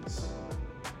vigilance.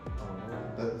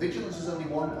 But vigilance is only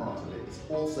one part of it. It's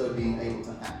also being able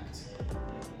to act,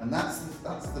 and that's the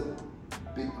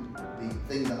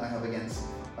thing that I have against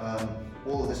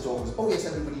all of this talk. Is, oh yes,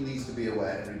 everybody needs to be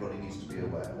aware. Everybody needs to be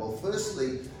aware. Well,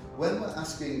 firstly, when we're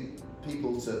asking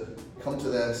people to come to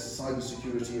their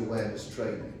cybersecurity awareness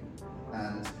training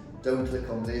and don't click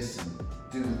on this and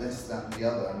do this, that and the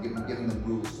other and giving them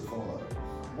rules to follow.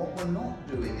 what we're not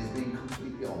doing is being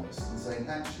completely honest and saying,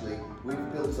 actually,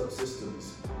 we've built up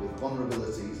systems with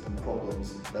vulnerabilities and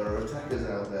problems. There are attackers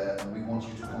out there, and we want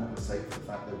you to compensate for the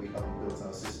fact that we haven't built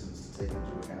our systems to take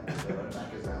into account that there are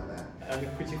attackers out there.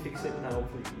 And could you fix it now,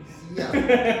 please?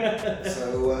 Yeah.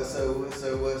 So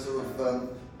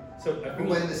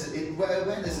awareness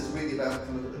is really about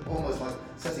kind of almost like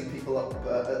setting people up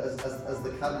as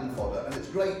the cannon fodder, and it's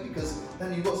great because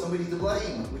then you've got somebody to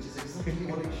blame, which is exactly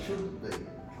what it should be.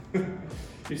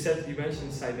 You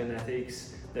mentioned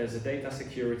cybernetics. There's a data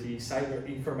security, cyber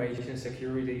information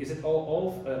security. Is it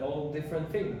all different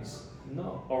things?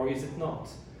 No, or is it not?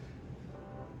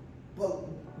 Well,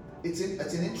 it's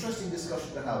an interesting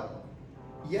discussion to have.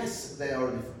 Yes, they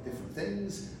are different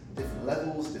things. Different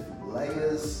levels, different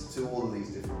layers to all of these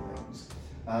different things.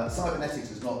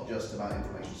 Cybernetics is not just about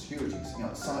information security.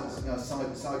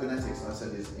 Cybernetics, I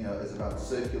said, is about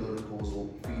circular and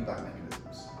causal feedback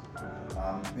mechanisms.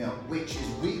 Which is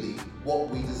really what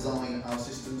we design our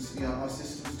systems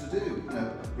to do.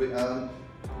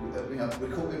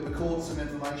 Record some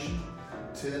information,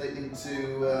 turn it into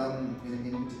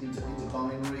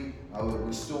binary.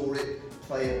 We store it,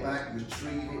 play it back,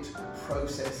 retrieve it,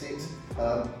 process it,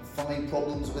 find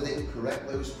problems with it, correct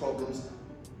those problems.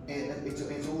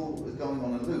 It's all going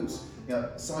on in loops.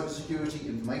 Cybersecurity,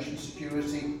 information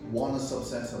security, one a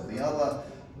subset of the other.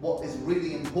 What is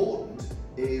really important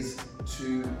is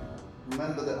to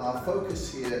remember that our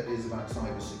focus here is about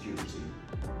cybersecurity.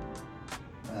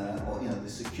 The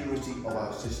security of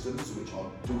our systems, which are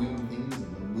doing things,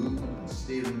 and the movement and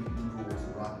steering towards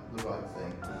the right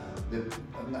thing.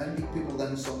 Many people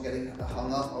then start getting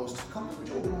hung up. I was told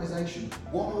which organisation.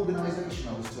 One organisation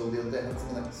I was told the other day had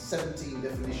something like 17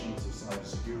 definitions of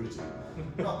cybersecurity.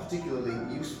 Not particularly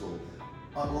useful,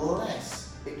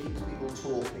 unless it keeps people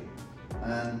talking.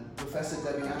 And Professor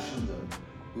Debbie Ashenden,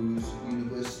 whose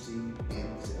university in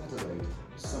Adelaide,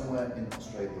 somewhere in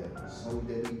Australia. So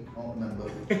Debbie, can't remember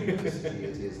which university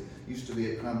it is. Used to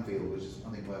be at Cranfield, which is I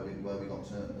think where we got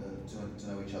to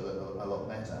know each other a lot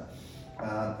better.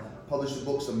 Published a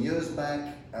book some years back.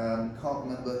 Can't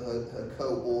remember her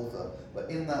co-author, but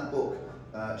in that book,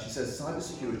 she says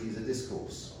cybersecurity is a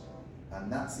discourse, and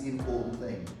that's the important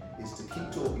thing: is to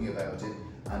keep talking about it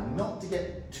and not to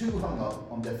get too hung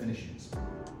up on definitions.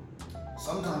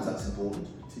 Sometimes that's important,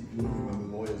 particularly when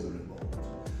the lawyers are involved.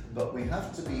 But we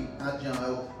have to be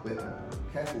agile, we're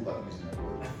careful about using that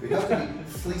word. We have to be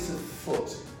fleet of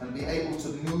foot and be able to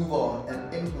move on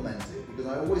and implement it. Because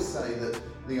I always say that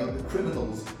the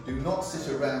criminals do not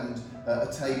sit around a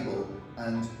table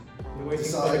and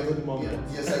decide, a good moment.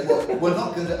 You say, well, we're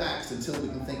not going to act until we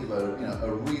can think about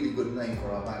a really good name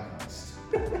for our bank heist.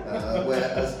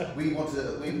 Whereas we realise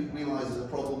there's a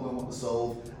problem we want to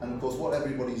solve, and of course what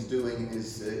everybody's doing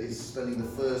is spending the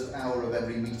first hour of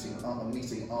every meeting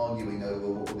arguing over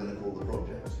what we're going to call the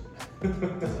project.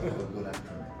 Doesn't have a good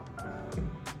acronym.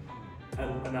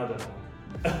 And another one.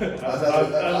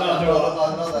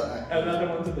 Another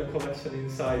one to the collection in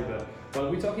cyber. But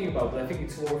we're talking about, I think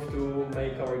it's worth to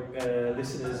make our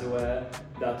listeners aware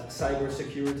that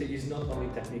cybersecurity is not only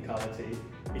technicality,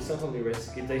 it's not only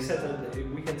risk. They said that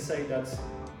we can say that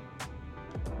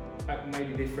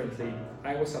maybe differently.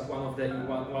 I was at one of the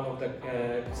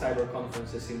cyber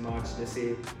conferences in March this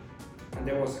year, and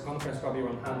there was a conference probably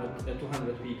around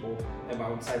 200 people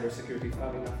about cybersecurity,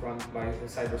 enough run by the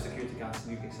Cybersecurity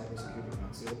Council, UK Cybersecurity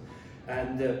Council.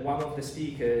 And one of the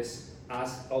speakers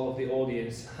asked all of the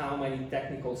audience how many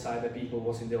technical cyber people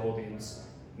was in the audience.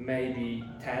 Maybe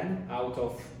 10 out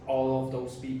of all of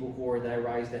those people who were there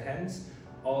raised their hands.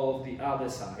 All of the other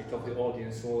side of the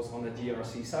audience was on the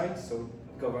GRC side, so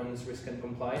governance, risk and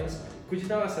compliance. Could you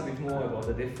tell us a bit more about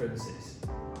the differences?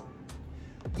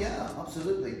 Yeah,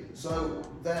 absolutely. So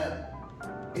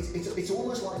it's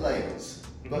almost like layers,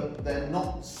 but they're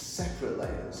not separate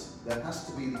layers. There has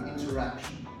to be the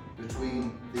interaction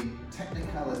between the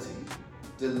technicality,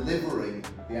 delivering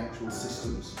the actual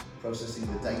systems, processing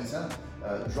the data,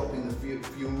 dropping the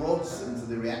fuel rods into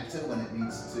the reactor when it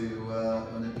needs to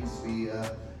be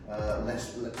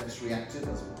less reactive.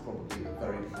 That's probably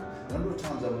a number of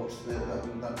times I've watched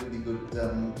that really good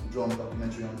drama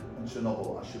documentary on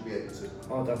Chernobyl. I should be able to.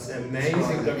 Oh, that's an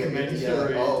amazing documentary.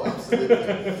 Yeah, oh,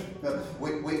 absolutely.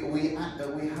 We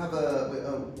have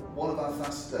one of our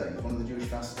fast days, one of the Jewish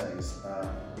fast days,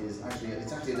 it's actually a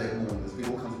day of mourning. There's been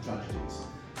all kinds of tragedies.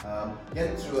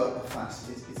 Getting through a fast,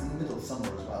 it's in the middle of summer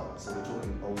as well, so we're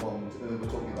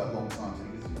talking about long times.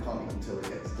 You can't eat until it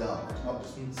gets dark. It's not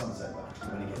just sunset, but actually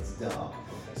when it gets dark.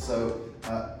 So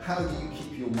how do you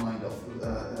keep your mind off,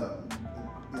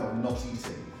 not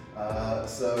eating?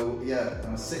 So yeah,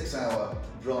 a 6-hour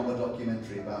drama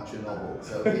documentary about Chernobyl.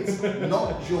 So it's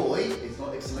not joy, it's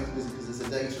not excellent because it's a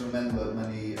day to remember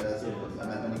many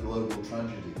many global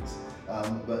tragedies.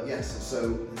 But yes,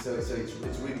 so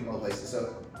it's really well based.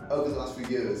 So over the last few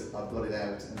years, I've got it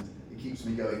out, and it keeps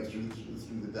me going through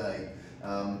the day.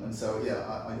 And so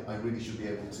yeah, I really should be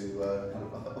able to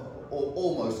kind of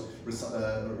almost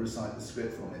recite the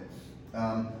script from it.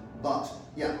 But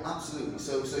yeah, absolutely.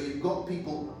 So you've got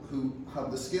people who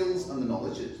have the skills and the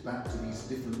knowledge. It's back to these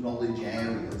different knowledge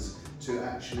areas to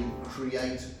actually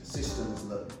create systems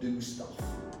that do stuff.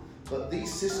 But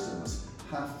these systems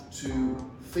have to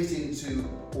fit into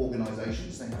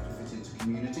organisations. They have to fit into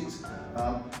communities,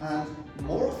 and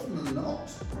more often than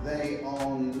not, they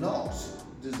are not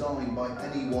designed by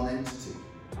any one entity.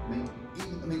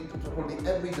 I mean, probably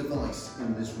every device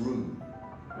in this room,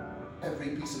 every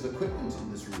piece of equipment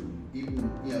in this room, even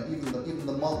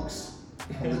the mugs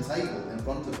on the table in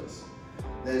front of us,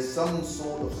 there's some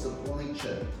sort of supply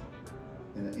chain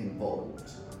involved.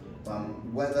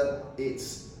 Whether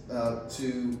it's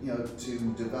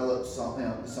to develop some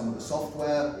of the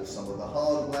software or some of the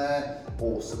hardware,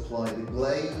 or supply the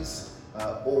glaze.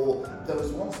 Or there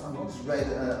was I once read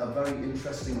a very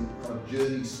interesting kind of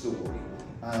journey story.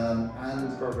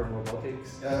 And program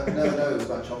robotics? No, it was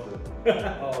about chocolate.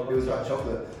 It was about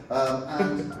chocolate.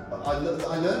 And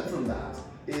I learned from that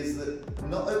is that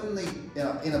not only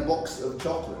in a box of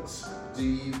chocolates do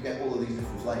you get all of these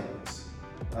different flavours,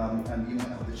 and you might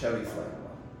have the cherry flavour,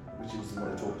 which is what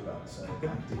I talked about. So I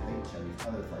did hate cherry,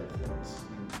 other flavour things.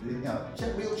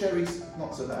 Real cherries,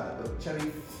 not so bad, but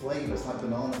cherry flavours like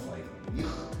banana flavour.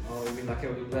 Yuck. Oh, you mean like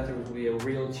that would be a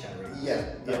real cherry?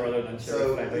 Yeah. Rather than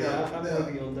cherry flavour. I'm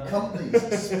moving on that. Companies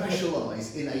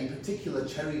specialise in a particular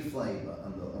cherry flavour,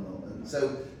 and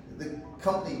so the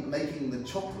company making the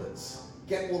chocolates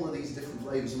get all of these different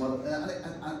flavours,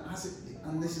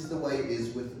 and this is the way it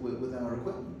is with our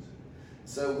equipment.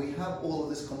 So we have all of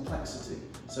this complexity.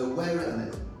 So and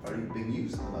it's very big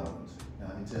news at the moment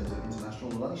in terms of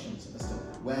international relations, as to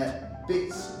where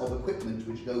bits of equipment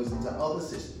which goes into other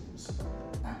systems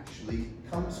actually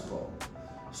comes from.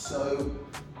 So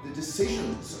the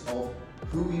decisions of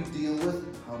who you deal with,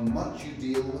 how much you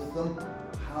deal with them,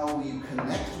 how you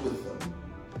connect with them,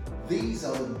 these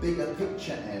are the bigger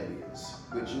picture areas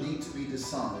which need to be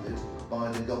decided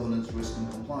by the governance, risk and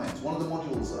compliance. One of the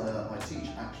modules I teach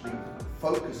actually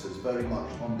focuses very much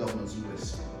on governance and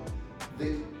risk.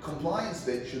 The compliance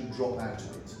bit should drop out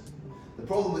of it. The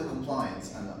problem with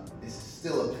compliance, and it's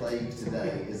still a plague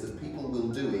today, is that people will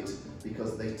do it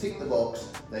because they tick the box,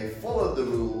 they followed the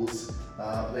rules,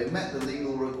 they met the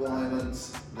legal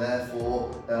requirements,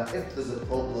 therefore if there's a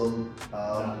problem,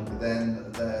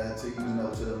 then to use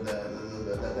no term,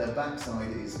 their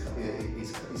backside is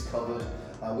covered,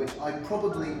 which I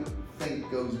probably think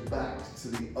goes back to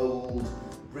the old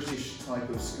British type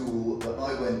of school that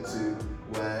I went to,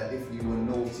 where if you were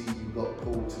naughty you got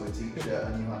called to a teacher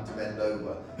and you had to bend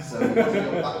over. So you got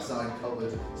your backside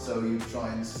covered, so you try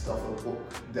and stuff a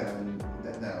book down.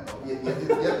 Yeah.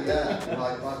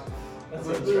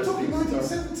 We're talking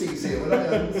 1970s here, we're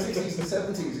not 60s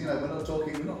and 70s.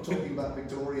 We're not talking about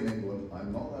Victorian England.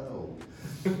 I'm not that old.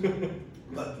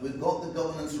 But we've got the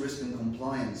governance, risk and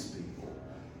compliance people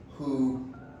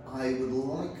who I would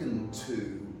liken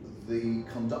to the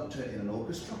conductor in an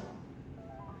orchestra,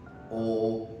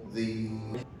 or the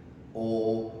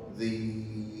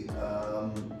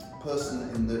person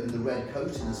in the red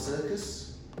coat in a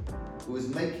circus, who is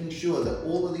making sure that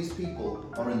all of these people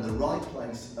are in the right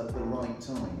place at the right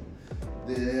time.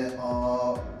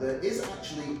 There is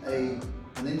actually an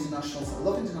international. I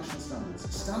love international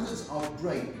standards. Standards are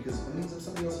great because it means that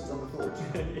somebody else has done the thought.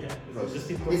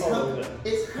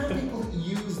 It's how people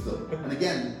use them. And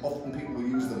again, often people will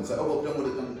use them and say, "Oh, well, don't want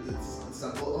it."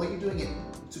 Well, are you doing it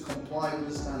to comply with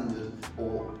the standard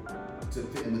or to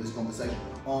fit in with this conversation?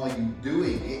 Are you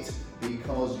doing it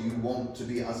because you want to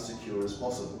be as secure as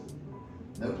possible?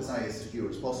 Notice I say as secure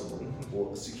as possible,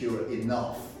 or secure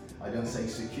enough. I don't say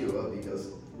secure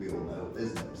because we all know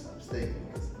there's no such thing.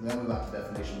 Because then we're back to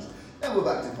definitions, then we're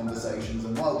back to conversations,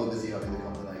 and while we're busy having the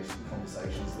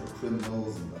conversations, the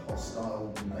criminals and the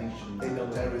hostile nations and the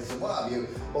terrorists and what have you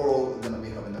are all going to be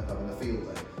having a field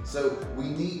day. So we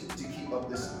need to keep up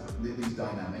these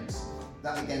dynamics.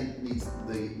 That again needs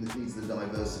the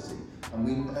diversity,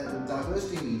 and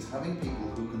diversity means having people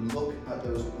who can look at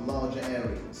those larger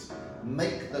areas,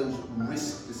 make those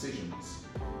risk decisions.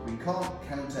 We can't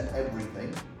counter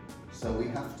everything, so we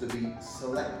have to be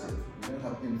selective. We don't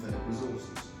have infinite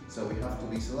resources, so we have to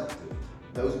be selective.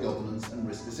 Those governance and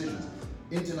risk decisions.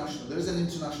 there is an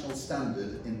international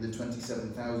standard in the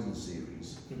 27,000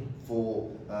 series for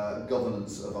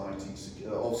governance of IT,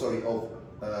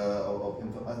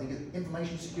 I think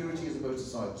information security as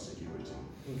opposed to cyber security.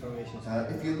 Information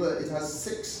security. If you look, it has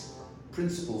 6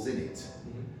 principles in it,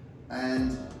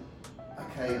 and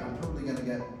okay, I'm probably going to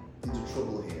get into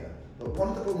trouble here, but one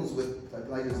of the problems with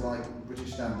places like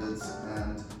British Standards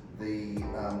and the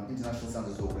International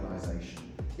Standards Organisation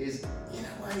is, in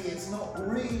a way, it's not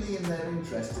really in their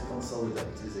interest to consolidate,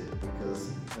 is it?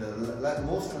 Because the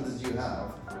more standards you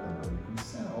have, the more you can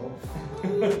sell,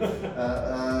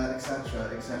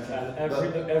 etc., etc. And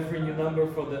every new number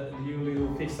for the new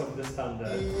little piece of the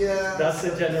standard. Yeah. That's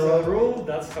the general rule.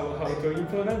 That's how to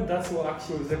implement. That's what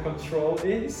actually the control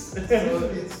is. So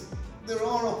there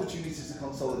are opportunities to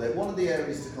consolidate. One of the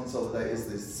areas to consolidate is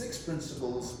the 6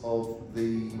 principles of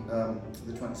the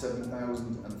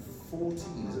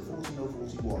 27,014. Is it 14 or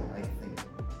 41? I think.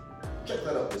 Check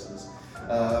that up, listeners.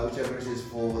 Whichever it is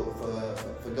for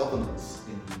governance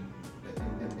in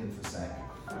InfoSec.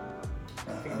 I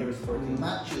think there is 14.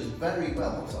 Matches very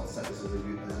well. I'll set this as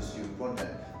a student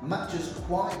project. Matches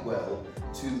quite well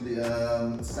to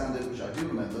the standard, which I do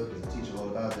remember because I teach a lot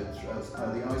about it.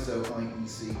 The ISO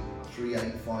IEC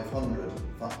 38500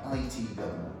 for IT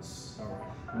governance. All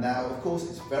right. Now, of course,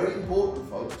 it's very important,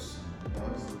 folks.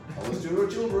 Always to our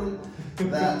children,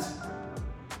 that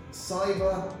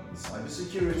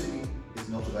cybersecurity is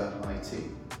not about IT,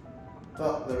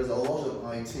 but there is a lot of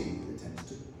IT that tends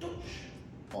to touch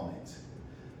on it.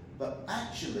 But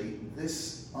actually,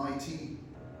 this IT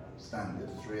standard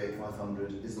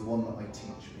 38500 is the one that I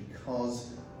teach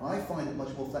because I find it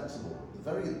much more flexible. At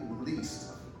the very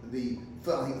least, I think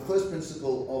the first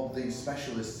principle of the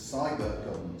specialist cyber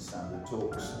governance standard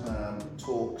talks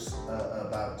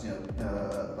about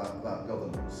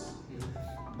governance.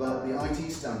 But the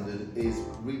IT standard is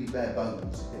really bare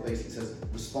bones. It basically says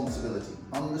responsibility.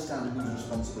 Understand whose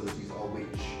responsibilities are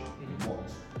which,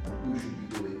 what, and who should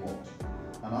be doing what.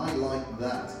 And I like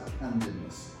that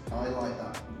candidness. I like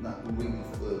that really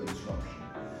firm instruction.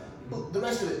 But the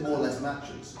rest of it more or less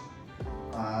matches.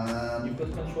 You've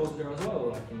got controls there as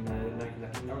well, like in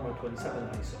normal 27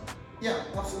 ISO. Yeah,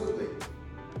 absolutely.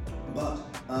 But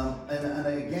and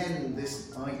again,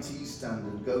 this IT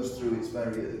standard goes through its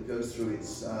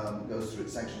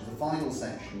sections. The final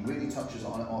section really touches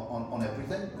on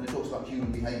everything, and it talks about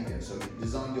human behaviour. So you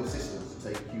design your systems to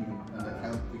take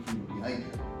account for human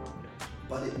behaviour.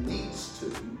 But it needs to,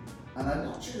 and I'm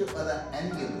not sure whether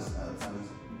any of the standards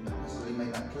necessarily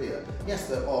make that clear. Yes,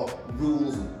 there are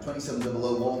rules, and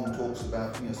 27001 talks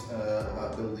about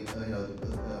building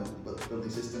building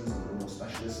systems, and there are more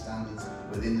specialist standards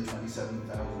within the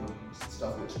 27,000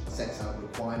 stuff which sets out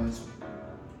requirements,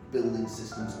 building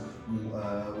systems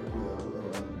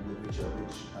which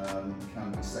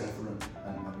can be safer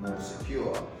and more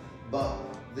secure. But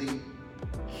the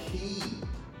key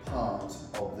part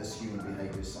of this human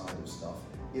behaviour side of stuff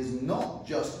is not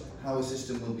just how a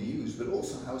system will be used, but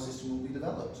also how a system will be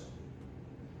developed.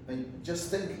 And just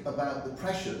think about the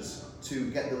pressures to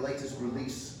get the latest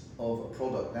release of a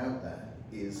product out there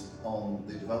is on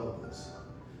the developers.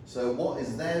 So what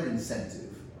is their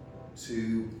incentive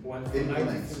to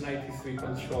implement? 93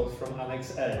 controls from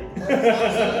Annex A.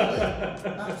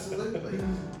 Absolutely.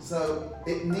 So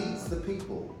it needs the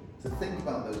people to think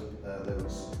about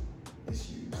those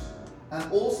issues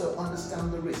and also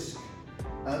understand the risk.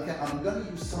 Okay, I'm going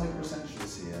to use Cyber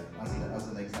Essentials here as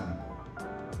an example.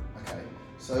 Okay,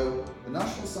 so the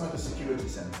National Cybersecurity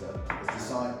Centre has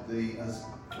defined the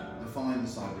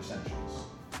Cyber Essentials.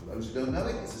 For those who don't know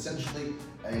it, it's essentially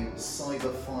a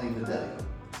cyber 5 a day.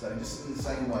 So just in the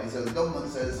same way, so the government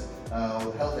says,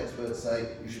 or the health experts say,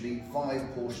 you should eat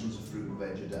 5 portions of fruit and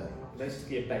veg a day.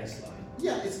 Basically a baseline.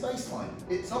 Yeah, it's a baseline.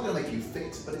 It's not going to make you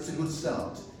fit, but it's a good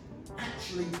start.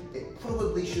 Actually, it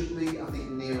probably should be, I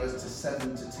think, nearer to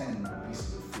 7 to 10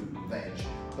 pieces of fruit and veg.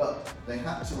 But they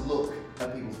have to look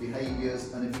at people's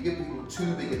behaviours, and if you give people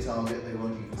too big a target, they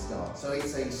won't even start. So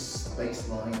it's a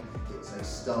baseline, it's a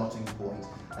starting point,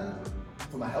 and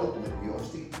from a health point of view,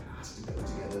 obviously, it has to go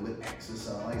together with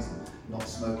exercise and not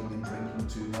smoking and drinking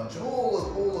too much, and all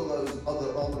of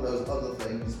those other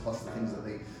things, plus the things that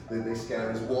they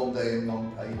scare us one day in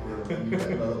one paper, and then you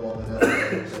get another one another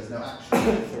day, which says no, actually,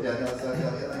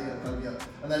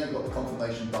 and then you've got the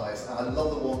confirmation bias. And I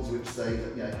love the ones which say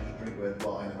that you should drink red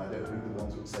wine, and I don't read the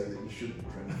ones which say that you shouldn't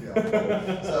drink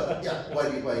alcohol. So where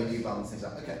do you balance things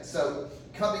out? Okay, so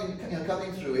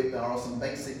cutting through it, there are some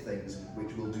basic things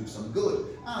which will do some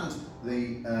good, and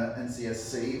the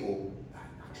NCSC, or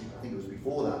actually I think it was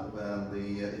before that,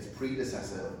 its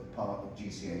predecessor part of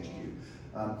GCHQ,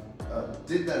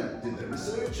 did their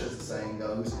research, as the saying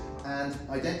goes, and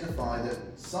identify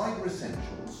that Cyber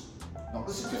Essentials, not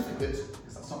the certificate,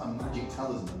 because that's not a magic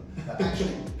talisman, but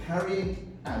actually carrying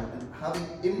out and having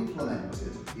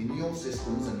implemented in your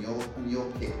systems and your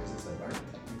kit, because it's a very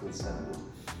technical standard,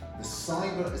 the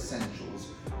Cyber Essentials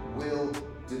will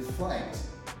deflect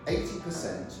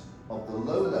 80% of the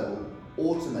low-level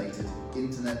automated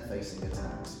internet-facing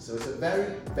attacks. So it's a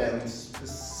very, very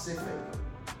specific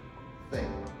thing.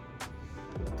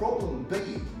 The problem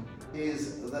being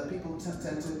is that people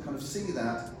tend to kind of see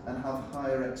that and have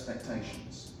higher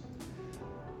expectations.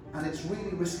 And it's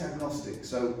really risk agnostic.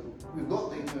 So we've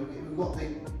got the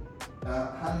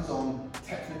hands-on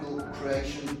technical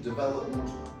creation, development,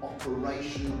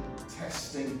 operation,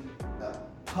 testing,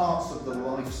 parts of the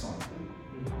life cycle.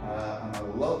 And I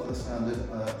love the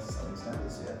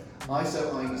standards here.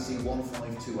 ISO IEC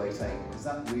 15288, because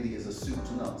that really is a soup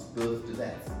to nuts, birth to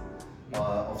death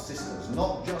of systems.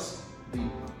 Not just the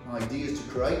ideas to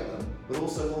create them, but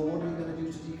also, well, what are you going to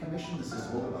do to decommission the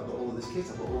system? Well, I've got all of this kit,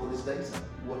 I've got all of this data.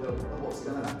 What's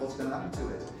going to happen to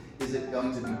it? Is it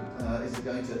going to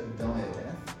die a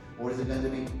death, or is it going to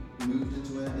be moved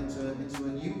into a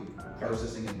new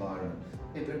processing environment?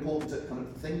 It's important to kind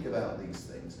of think about these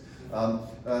things. A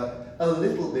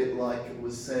little bit like it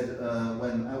was said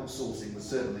when outsourcing was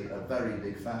certainly a very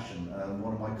big fashion.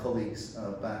 One of my colleagues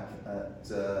back at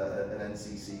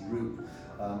NCC Group,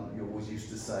 you always used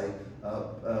to say,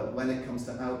 when it comes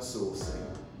to outsourcing,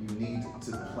 you need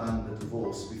to plan the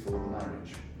divorce before the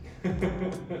marriage.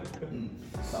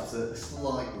 That's a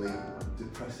slightly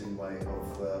depressing way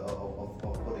of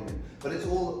putting it. But it's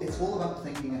all about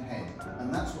thinking ahead,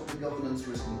 and that's what the governance,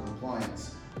 risk and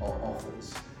compliance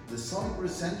offers. The Cyber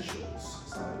Essentials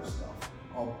side of stuff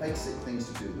are basic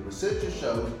things to do. The research has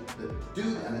shown that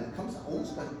and it comes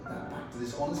almost back to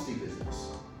this honesty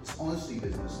business. This honesty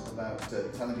business about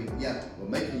telling people, yeah, we're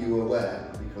making you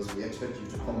aware because we expect you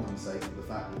to compensate for the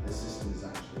fact that this system is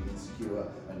actually insecure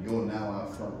and you're now our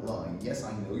front line. Yes,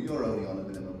 I know you're only on a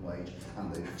minimum wage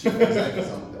and the chief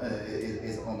executive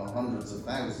is on hundreds of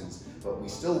thousands, but we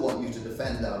still want you to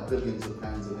defend our billions of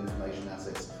pounds of information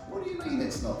assets. What do you mean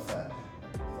it's not fair?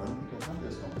 When people have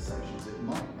those conversations, it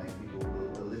might make people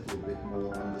a little bit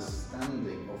more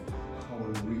understanding of how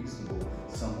unreasonable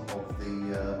some of the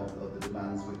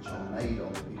demands which are made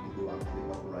on the people who actually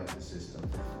operate the system.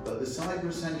 But the Cyber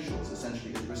Essentials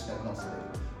essentially is risk agnostic.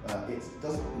 It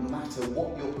doesn't matter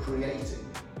what you're creating.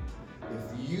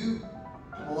 If you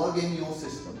plug in your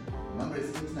system, remember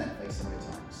it's internet-facing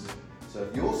attacks. So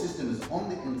if your system is on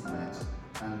the internet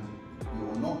and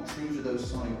you're not true to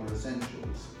those Cyber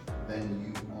Essentials, then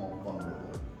you are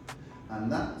vulnerable.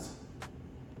 And that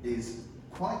is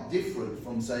quite different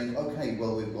from saying, okay,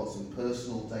 well, we've got some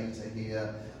personal data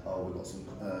here, or we've got some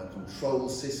control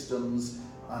systems,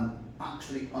 and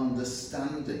actually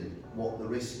understanding what the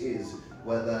risk is,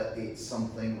 whether it's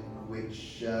something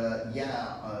which,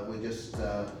 we're just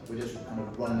kind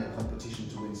of running a competition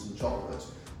to win some chocolate,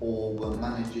 or we're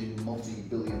managing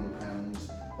multi-billion pounds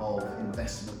of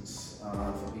investments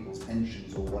for people's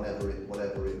pensions or whatever it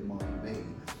might be.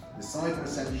 The Cyber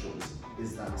Essentials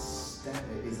is that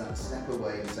step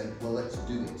away and saying, well, let's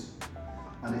do it.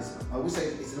 And I always say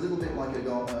it's a little bit like a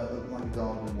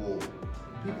garden wall.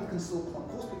 People can still, of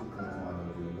course, people can climb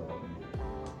over a garden wall,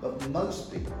 but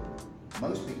most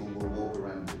people will walk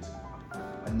around it,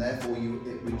 and therefore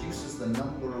it reduces the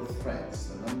number of threats,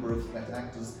 the number of threat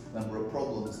actors, the number of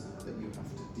problems that you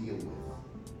have to deal with.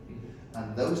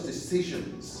 And those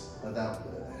decisions about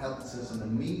helps us an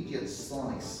immediate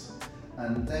slice,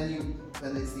 and then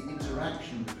it's the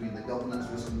interaction between the governance,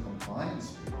 risk and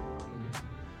compliance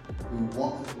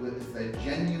people who if they're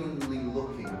genuinely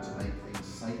looking to make things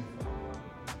safer,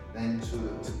 then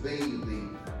to be the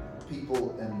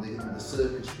people in the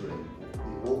circus ring,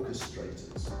 the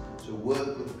orchestrators, to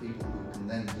work with the people who can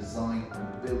then design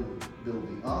and build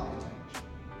the architecture.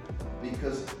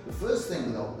 Because the first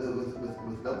thing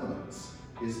with governance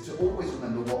is to always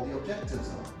remember what the objectives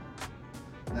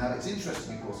are. Now, it's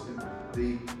interesting, of course,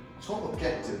 the top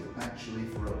objective actually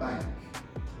for a bank,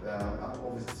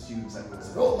 obviously students say,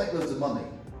 oh, make loads of money.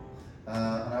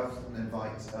 And I often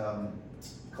invite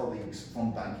colleagues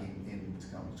from banking in to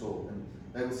come talk, and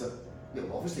they will say, yeah,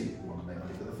 well, obviously you want to make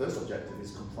money, but the first objective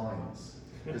is compliance.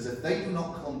 Because if they do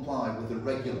not comply with the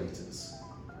regulators,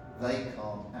 they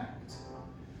can't act.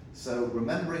 So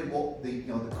remembering what the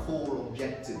core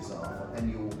objectives are for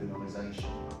any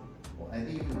organisation, and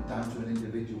even down to an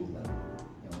individual level,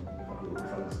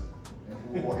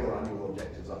 what your annual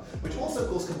objectives are. Which also, of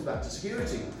course, comes back to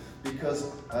security,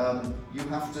 because you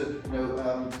have to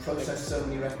process so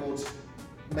many records,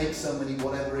 make so many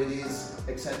whatever it is,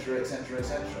 etc., etc.,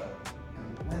 etc.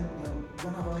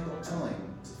 When have I got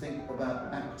time to think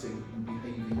about acting and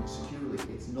behaving securely?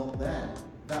 It's not there.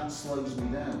 That slows me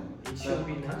down. It should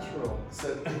be natural.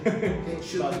 So it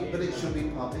should be, but it should be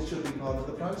part. It should be part of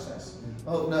the process.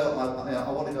 Oh no,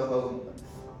 I want to go home.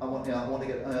 I want to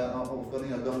get. I've got to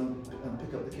go and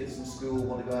pick up the kids from school.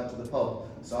 Want to go out to the pub.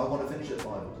 So I want to finish at 5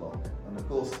 o'clock. And of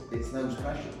course, it's those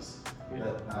pressures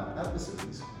that our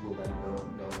adversaries will then go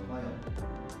and play on.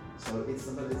 So it's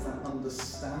that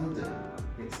understanding.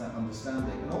 It's that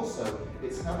understanding, and also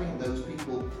it's having those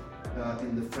people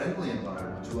in the friendly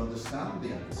environment who understand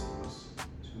the adversaries,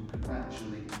 who can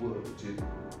actually work to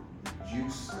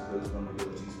reduce those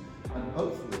vulnerabilities and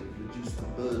hopefully reduce the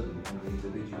burden on the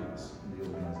individuals and the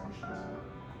organisations.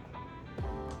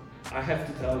 I have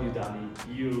to tell you, Danny,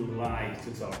 you like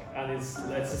to talk, and it's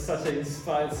such an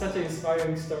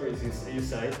inspiring stories you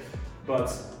say, but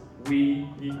we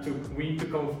need to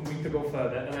go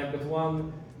further, and I've got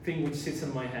one thing which sits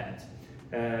in my head.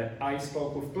 I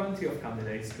spoke with plenty of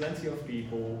candidates, plenty of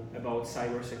people about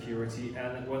cybersecurity,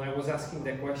 and when I was asking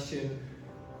the question,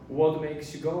 what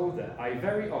makes you go there, I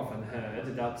very often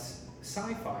heard that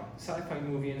sci-fi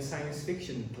movie and science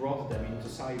fiction brought them into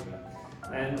cyber.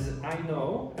 And I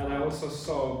know, and I also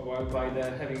saw by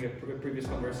having a previous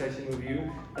conversation with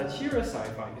you, that you're a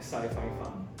sci-fi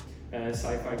fan,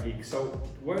 sci-fi geek. So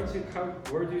where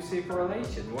do you see a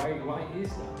correlation? Why is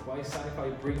that? Why sci-fi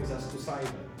brings us to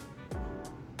cyber?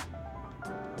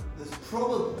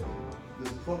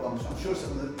 I'm sure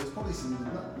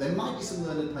there might be some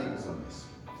learned papers on this.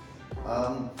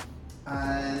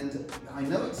 And I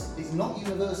know it's not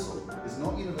universal. It's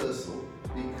not universal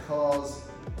because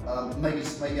maybe I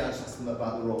just asked them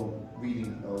about the wrong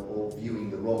reading or viewing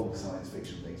the wrong science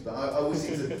fiction things. But I always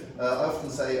seem to, I often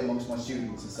say amongst my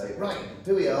students and say, right,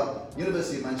 here we are,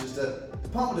 University of Manchester,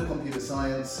 Department of Computer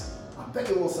Science. I bet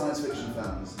you're all science fiction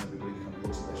fans. And everybody kind of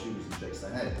looks at their shoes and shakes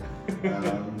their head.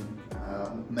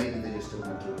 Maybe they just don't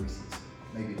want to admit it.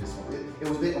 Maybe just want it. It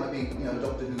was a bit like being, a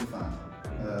Doctor Who fan.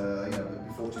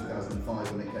 Before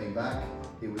 2005 when it came back,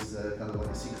 it was kind of like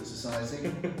a secret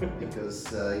society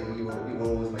because you were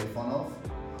always made fun of.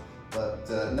 But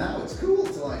now it's cool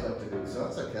to like Doctor Who, so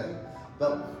that's okay.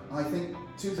 But I think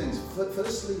two things.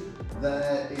 Firstly,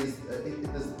 there's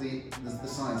the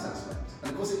science aspect,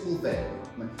 and of course it will vary.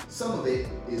 I mean, some of it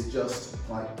is just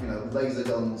like laser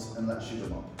guns and let's shoot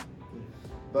them up.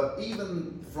 But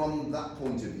even from that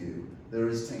point of view, there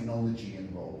is technology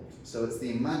involved. So it's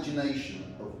the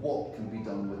imagination of what can be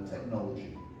done with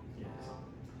technology. Yes.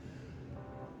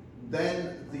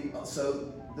 Then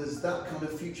so there's that kind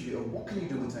of future view of what can you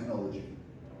do with technology,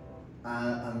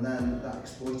 and then that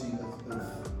exploiting of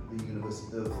the universe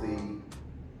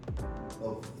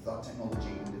of that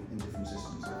technology in different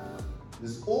systems.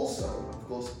 There's also, of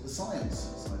course, the science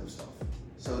side of stuff.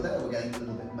 So there we're getting a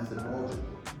little bit methodological.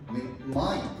 I mean,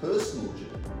 my personal journey,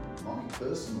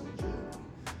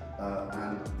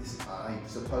 and this, I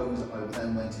suppose I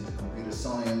then went into computer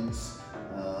science,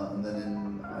 and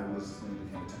then I became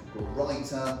a technical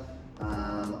writer,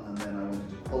 and then I went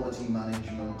into quality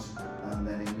management, and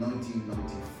then in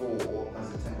 1994, as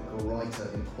a technical writer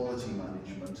in quality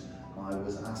management, I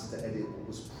was asked to edit what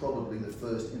was probably the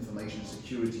first information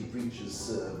security breaches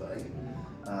survey,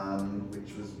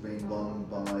 which was being run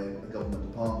by a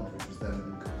government department, which was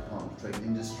then the Department of Trade and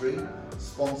Industry,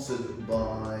 sponsored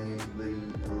by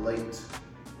the late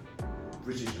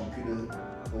British Computer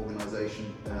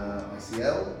Organisation,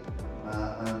 ICL,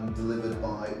 and delivered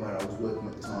by where I was working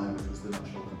at the time, which was the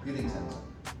National Computing Centre.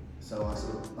 So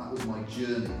that was my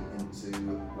journey into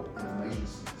information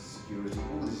security.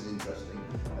 Oh, this is interesting.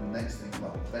 And next thing,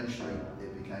 eventually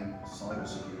it became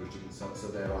cybersecurity. So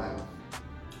there I am.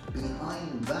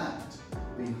 Behind that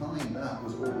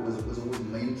was always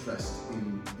my interest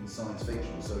in science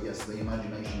fiction. So yes, the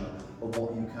imagination of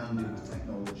what you can do with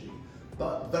technology.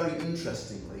 But very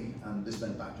interestingly, and this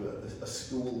went back to a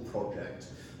school project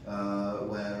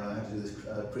where I had to do this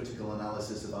critical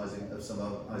analysis of some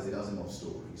of Isaac Asimov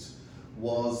stories,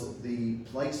 was the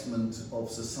placement of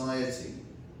society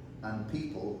and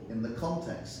people in the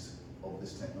context of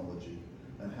this technology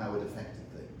and how it affected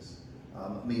things.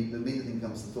 The immediate thing that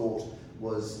comes to thought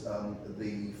was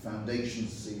the Foundation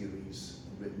series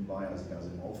written by Isaac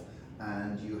Asimov,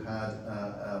 and you had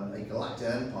a galactic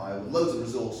empire with loads of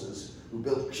resources who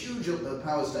built huge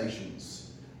power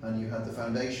stations, and you had the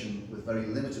Foundation with very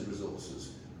limited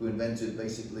resources who invented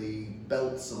basically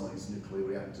belt-sized nuclear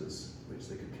reactors which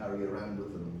they could carry around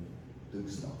with them and do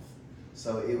stuff.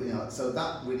 So so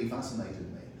that really fascinated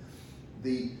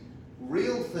me.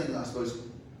 real thing, I suppose,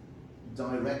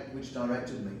 which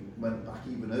directed me, went back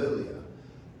even earlier,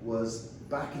 was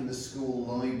back in the school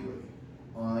library.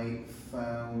 I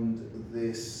found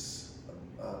this,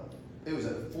 it was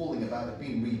falling about, it had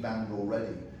been rebound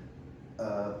already,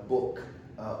 book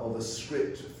of a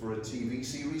script for a TV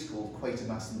series called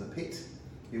Quatermass and the Pit.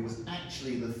 It was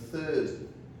actually the third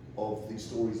of the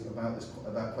stories about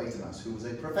Quatermass, who was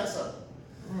a professor.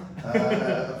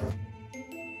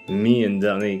 Me and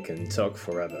Danny can talk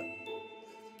forever,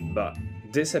 but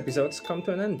this episode's come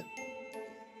to an end.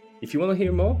 If you want to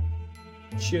hear more,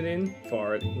 tune in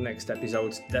for our next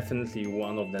episodes. Definitely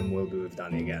one of them will be with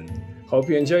Danny again. Hope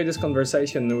you enjoyed this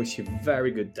conversation and wish you a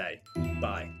very good day.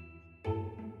 Bye.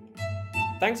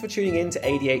 Thanks for tuning in to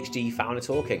ADHD Founder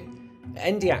Talking.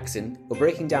 At ND Axon, we're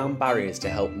breaking down barriers to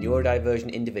help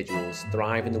neurodivergent individuals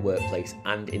thrive in the workplace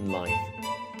and in life.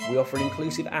 We offer an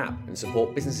inclusive app and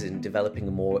support businesses in developing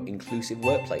a more inclusive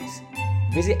workplace.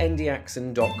 Visit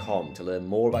ndaxon.com to learn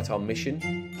more about our mission,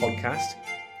 podcast,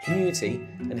 community,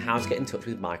 and how to get in touch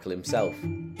with Michael himself.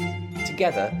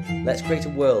 Together, let's create a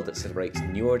world that celebrates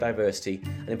neurodiversity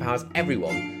and empowers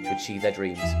everyone to achieve their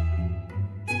dreams.